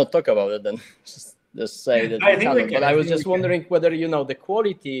you cannot talk about it, then just say that you cannot. But I was just wondering whether the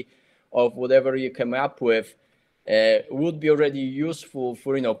quality of whatever you came up with would be already useful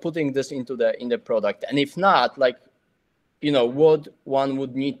for putting this in the product, and if not, like what one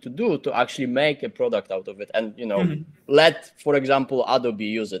would need to do to actually make a product out of it, and let, for example, Adobe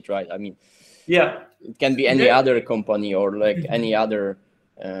use it, right? I mean, it can be any other company or like any other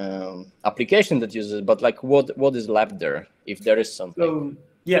application that uses it, but like what is left there if there is something? So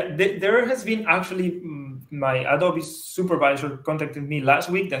there has been actually, my Adobe supervisor contacted me last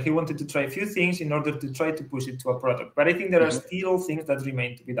week that he wanted to try a few things in order to try to push it to a product, but I think there are still things that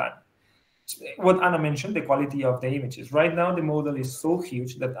remain to be done. What Anna mentioned, the quality of the images. Right now, the model is so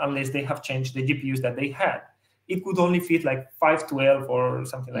huge that unless they have changed the GPUs that they had, it could only fit like 512 or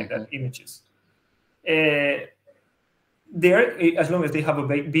something like that images. As long as they have a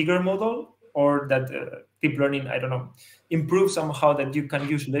bigger model, or that deep learning, I don't know, improves somehow that you can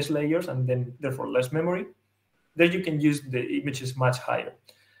use less layers and then therefore less memory, then you can use the images much higher.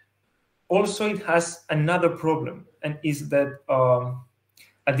 Also, it has another problem, and is that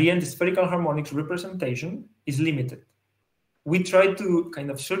at the end, the spherical harmonics representation is limited. We try to kind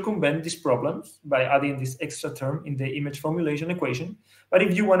of circumvent these problems by adding this extra term in the image formulation equation. But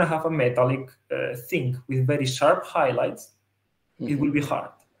if you want to have a metallic thing with very sharp highlights, it will be hard,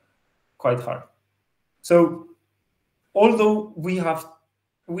 quite hard. So although we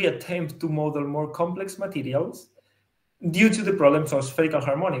attempt to model more complex materials, due to the problems of spherical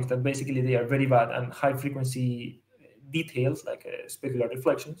harmonics, that basically they are very bad and high frequency details like specular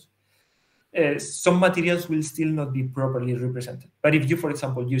reflections, some materials will still not be properly represented. But if you, for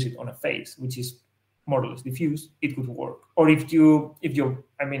example, use it on a face, which is more or less diffuse, it could work. Or if you,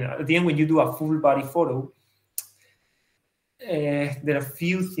 I mean, at the end, when you do a full body photo, there are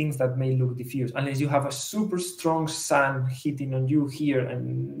few things that may look diffuse, unless you have a super strong sun hitting on you here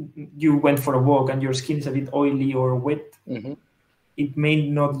and you went for a walk and your skin is a bit oily or wet. Mm-hmm. It may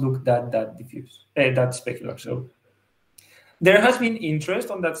not look that diffuse, that specular. So there has been interest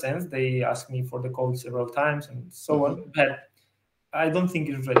on that sense. They asked me for the code several times and so on, but I don't think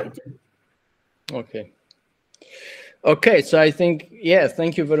it's ready yet. Okay. Okay, so I think, yeah,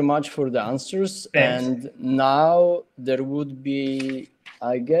 thank you very much for the answers. Thanks. And now there would be,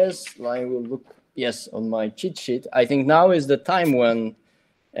 I guess, I will look, yes, on my cheat sheet. I think now is the time when,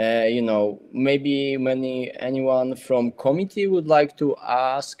 you know, maybe anyone from committee would like to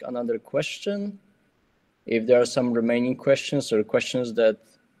ask another question. If there are some remaining questions or questions that...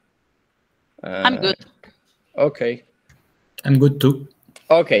 I'm good. Okay. I'm good too.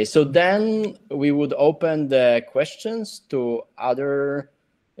 Okay, so then we would open the questions to other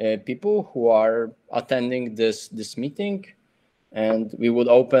people who are attending this meeting, and we would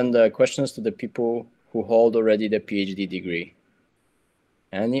open the questions to the people who hold already the PhD degree.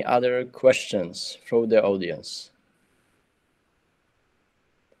 Any other questions from the audience?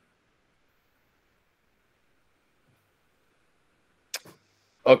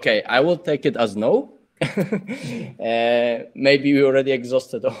 Okay, I will take it as no. Maybe we already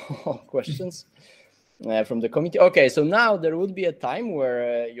exhausted all questions from the committee. Okay, so now there would be a time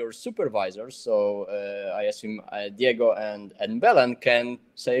where your supervisors, so I assume Diego and Belen, can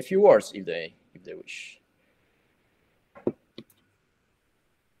say a few words if they wish.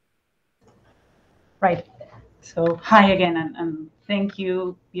 Right. So hi again, and thank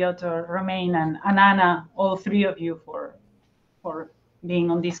you, Piotr, Romain, and Anna, all three of you for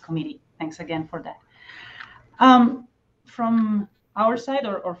being on this committee. Thanks again for that. From our side,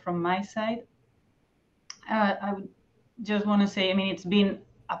 or from my side, I would just want to say, I mean, it's been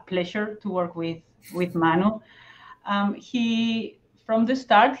a pleasure to work with Manu. From the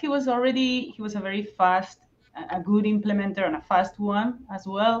start, he was a very fast, a good implementer and a fast one as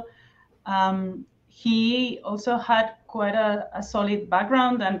well. He also had quite a solid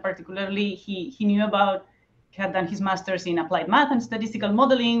background, and particularly he knew about, he had done his master's in applied math and statistical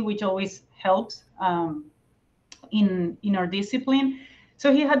modeling, which always helps in our discipline.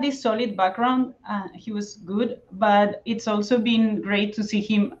 So he had this solid background. He was good, but it's also been great to see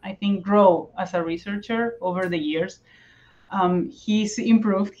him, I think, grow as a researcher over the years. He's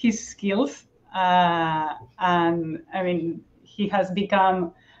improved his skills, and I mean, he has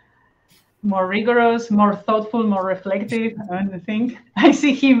become more rigorous, more thoughtful, more reflective. I think I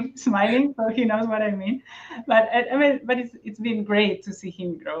see him smiling, so he knows what I mean. But I mean, but it's been great to see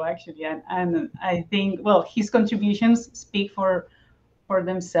him grow, actually, and I think, well, his contributions speak for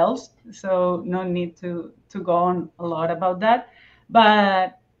themselves, so no need to go on a lot about that.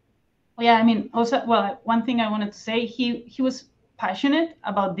 But yeah, I mean, also, well, one thing I wanted to say, he was passionate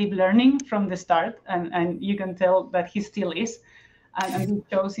about deep learning from the start, and you can tell that he still is. And it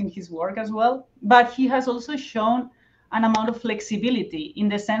shows in his work as well. But he has also shown an amount of flexibility in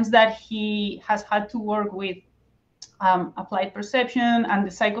the sense that he has had to work with applied perception and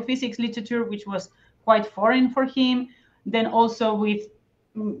the psychophysics literature, which was quite foreign for him. Then also with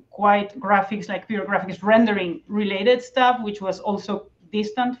quite graphics, like pure graphics rendering related stuff, which was also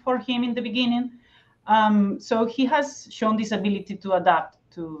distant for him in the beginning. So he has shown this ability to adapt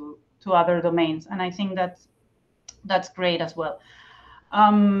to other domains. And I think that's great as well.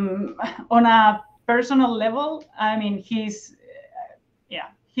 On a personal level, I mean, he's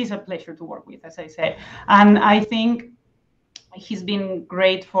a pleasure to work with, as I said, and I think he's been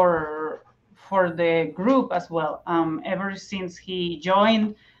great for the group as well. Ever since he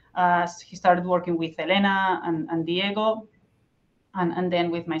joined, he started working with Elena and Diego, and then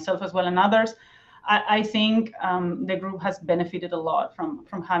with myself as well and others. I think the group has benefited a lot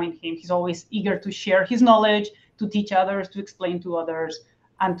from having him. He's always eager to share his knowledge, to teach others, to explain to others,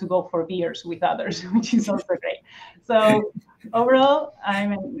 and to go for beers with others, which is also great. So overall, I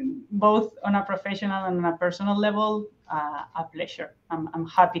mean, both on a professional and on a personal level, a pleasure. I'm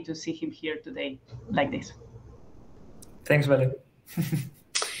happy to see him here today like this. Thanks, Belen.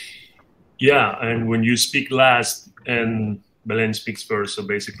 Yeah, and when you speak last and Belen speaks first, so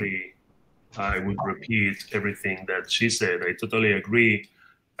basically I would repeat everything that she said. I totally agree.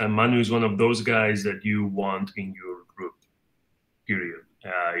 And Manu is one of those guys that you want in your group, period.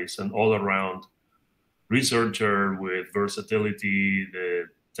 He's an all-around researcher with versatility, the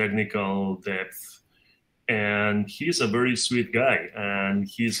technical depth, and he's a very sweet guy, and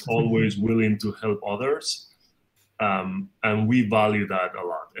he's always willing to help others. And we value that a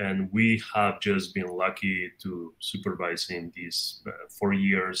lot. And we have just been lucky to supervise him these 4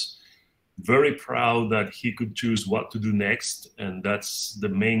 years very proud that he could choose what to do next, and that's the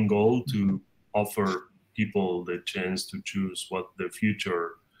main goal, to offer people the chance to choose what the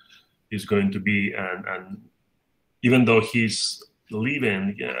future is going to be. And even though he's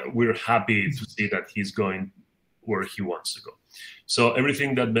leaving, we're happy to see that he's going where he wants to go. So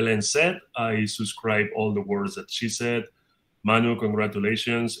everything that Belén said, I subscribe all the words that she said. Manu,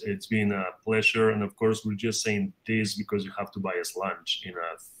 congratulations. It's been a pleasure. And of course, we're just saying this because you have to buy us lunch in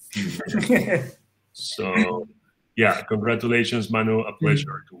a few minutes. So yeah, congratulations, Manu. A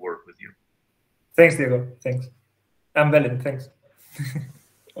pleasure to work with you. Thanks, Diego. Thanks. And Belén, thanks.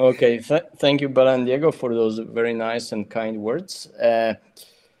 Okay, thank you, Bella and Diego, for those very nice and kind words.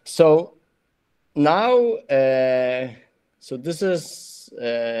 So now, so this is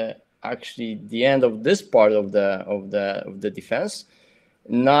actually the end of this part of the defense.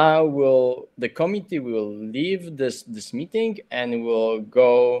 Now the committee will leave this meeting and we'll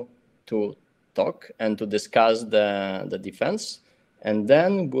go to talk and to discuss the defense, and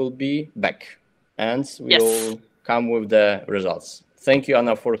then we'll be back and we'll come with the results. Thank you,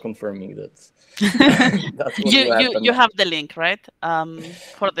 Anna, for confirming that. That's what you have the link, right?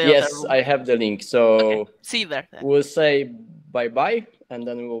 For the yes, other room. I have the link. So okay. See you there. Then. We'll say bye-bye, and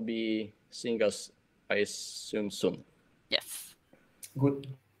then we'll be seeing us, I assume, soon. Yes. Good.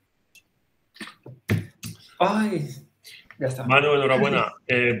 Ay, ya está. Manu, enhorabuena.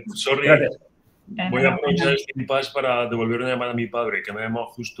 Sorry. Gracias. Voy a aprovechar este impasse para devolver una llamada a mi padre, que me ha llamado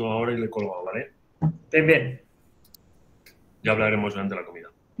justo ahora y le he colgado, ¿vale? Bien. Ya hablaremos durante la comida.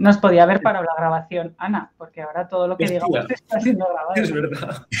 Nos podía haber parado la grabación, Ana, porque ahora todo lo que digamos está siendo grabado. Es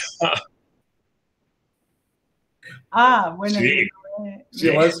verdad. Bueno. Sí. Sí,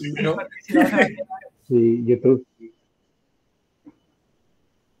 igual sí, ¿no? Sí, YouTube.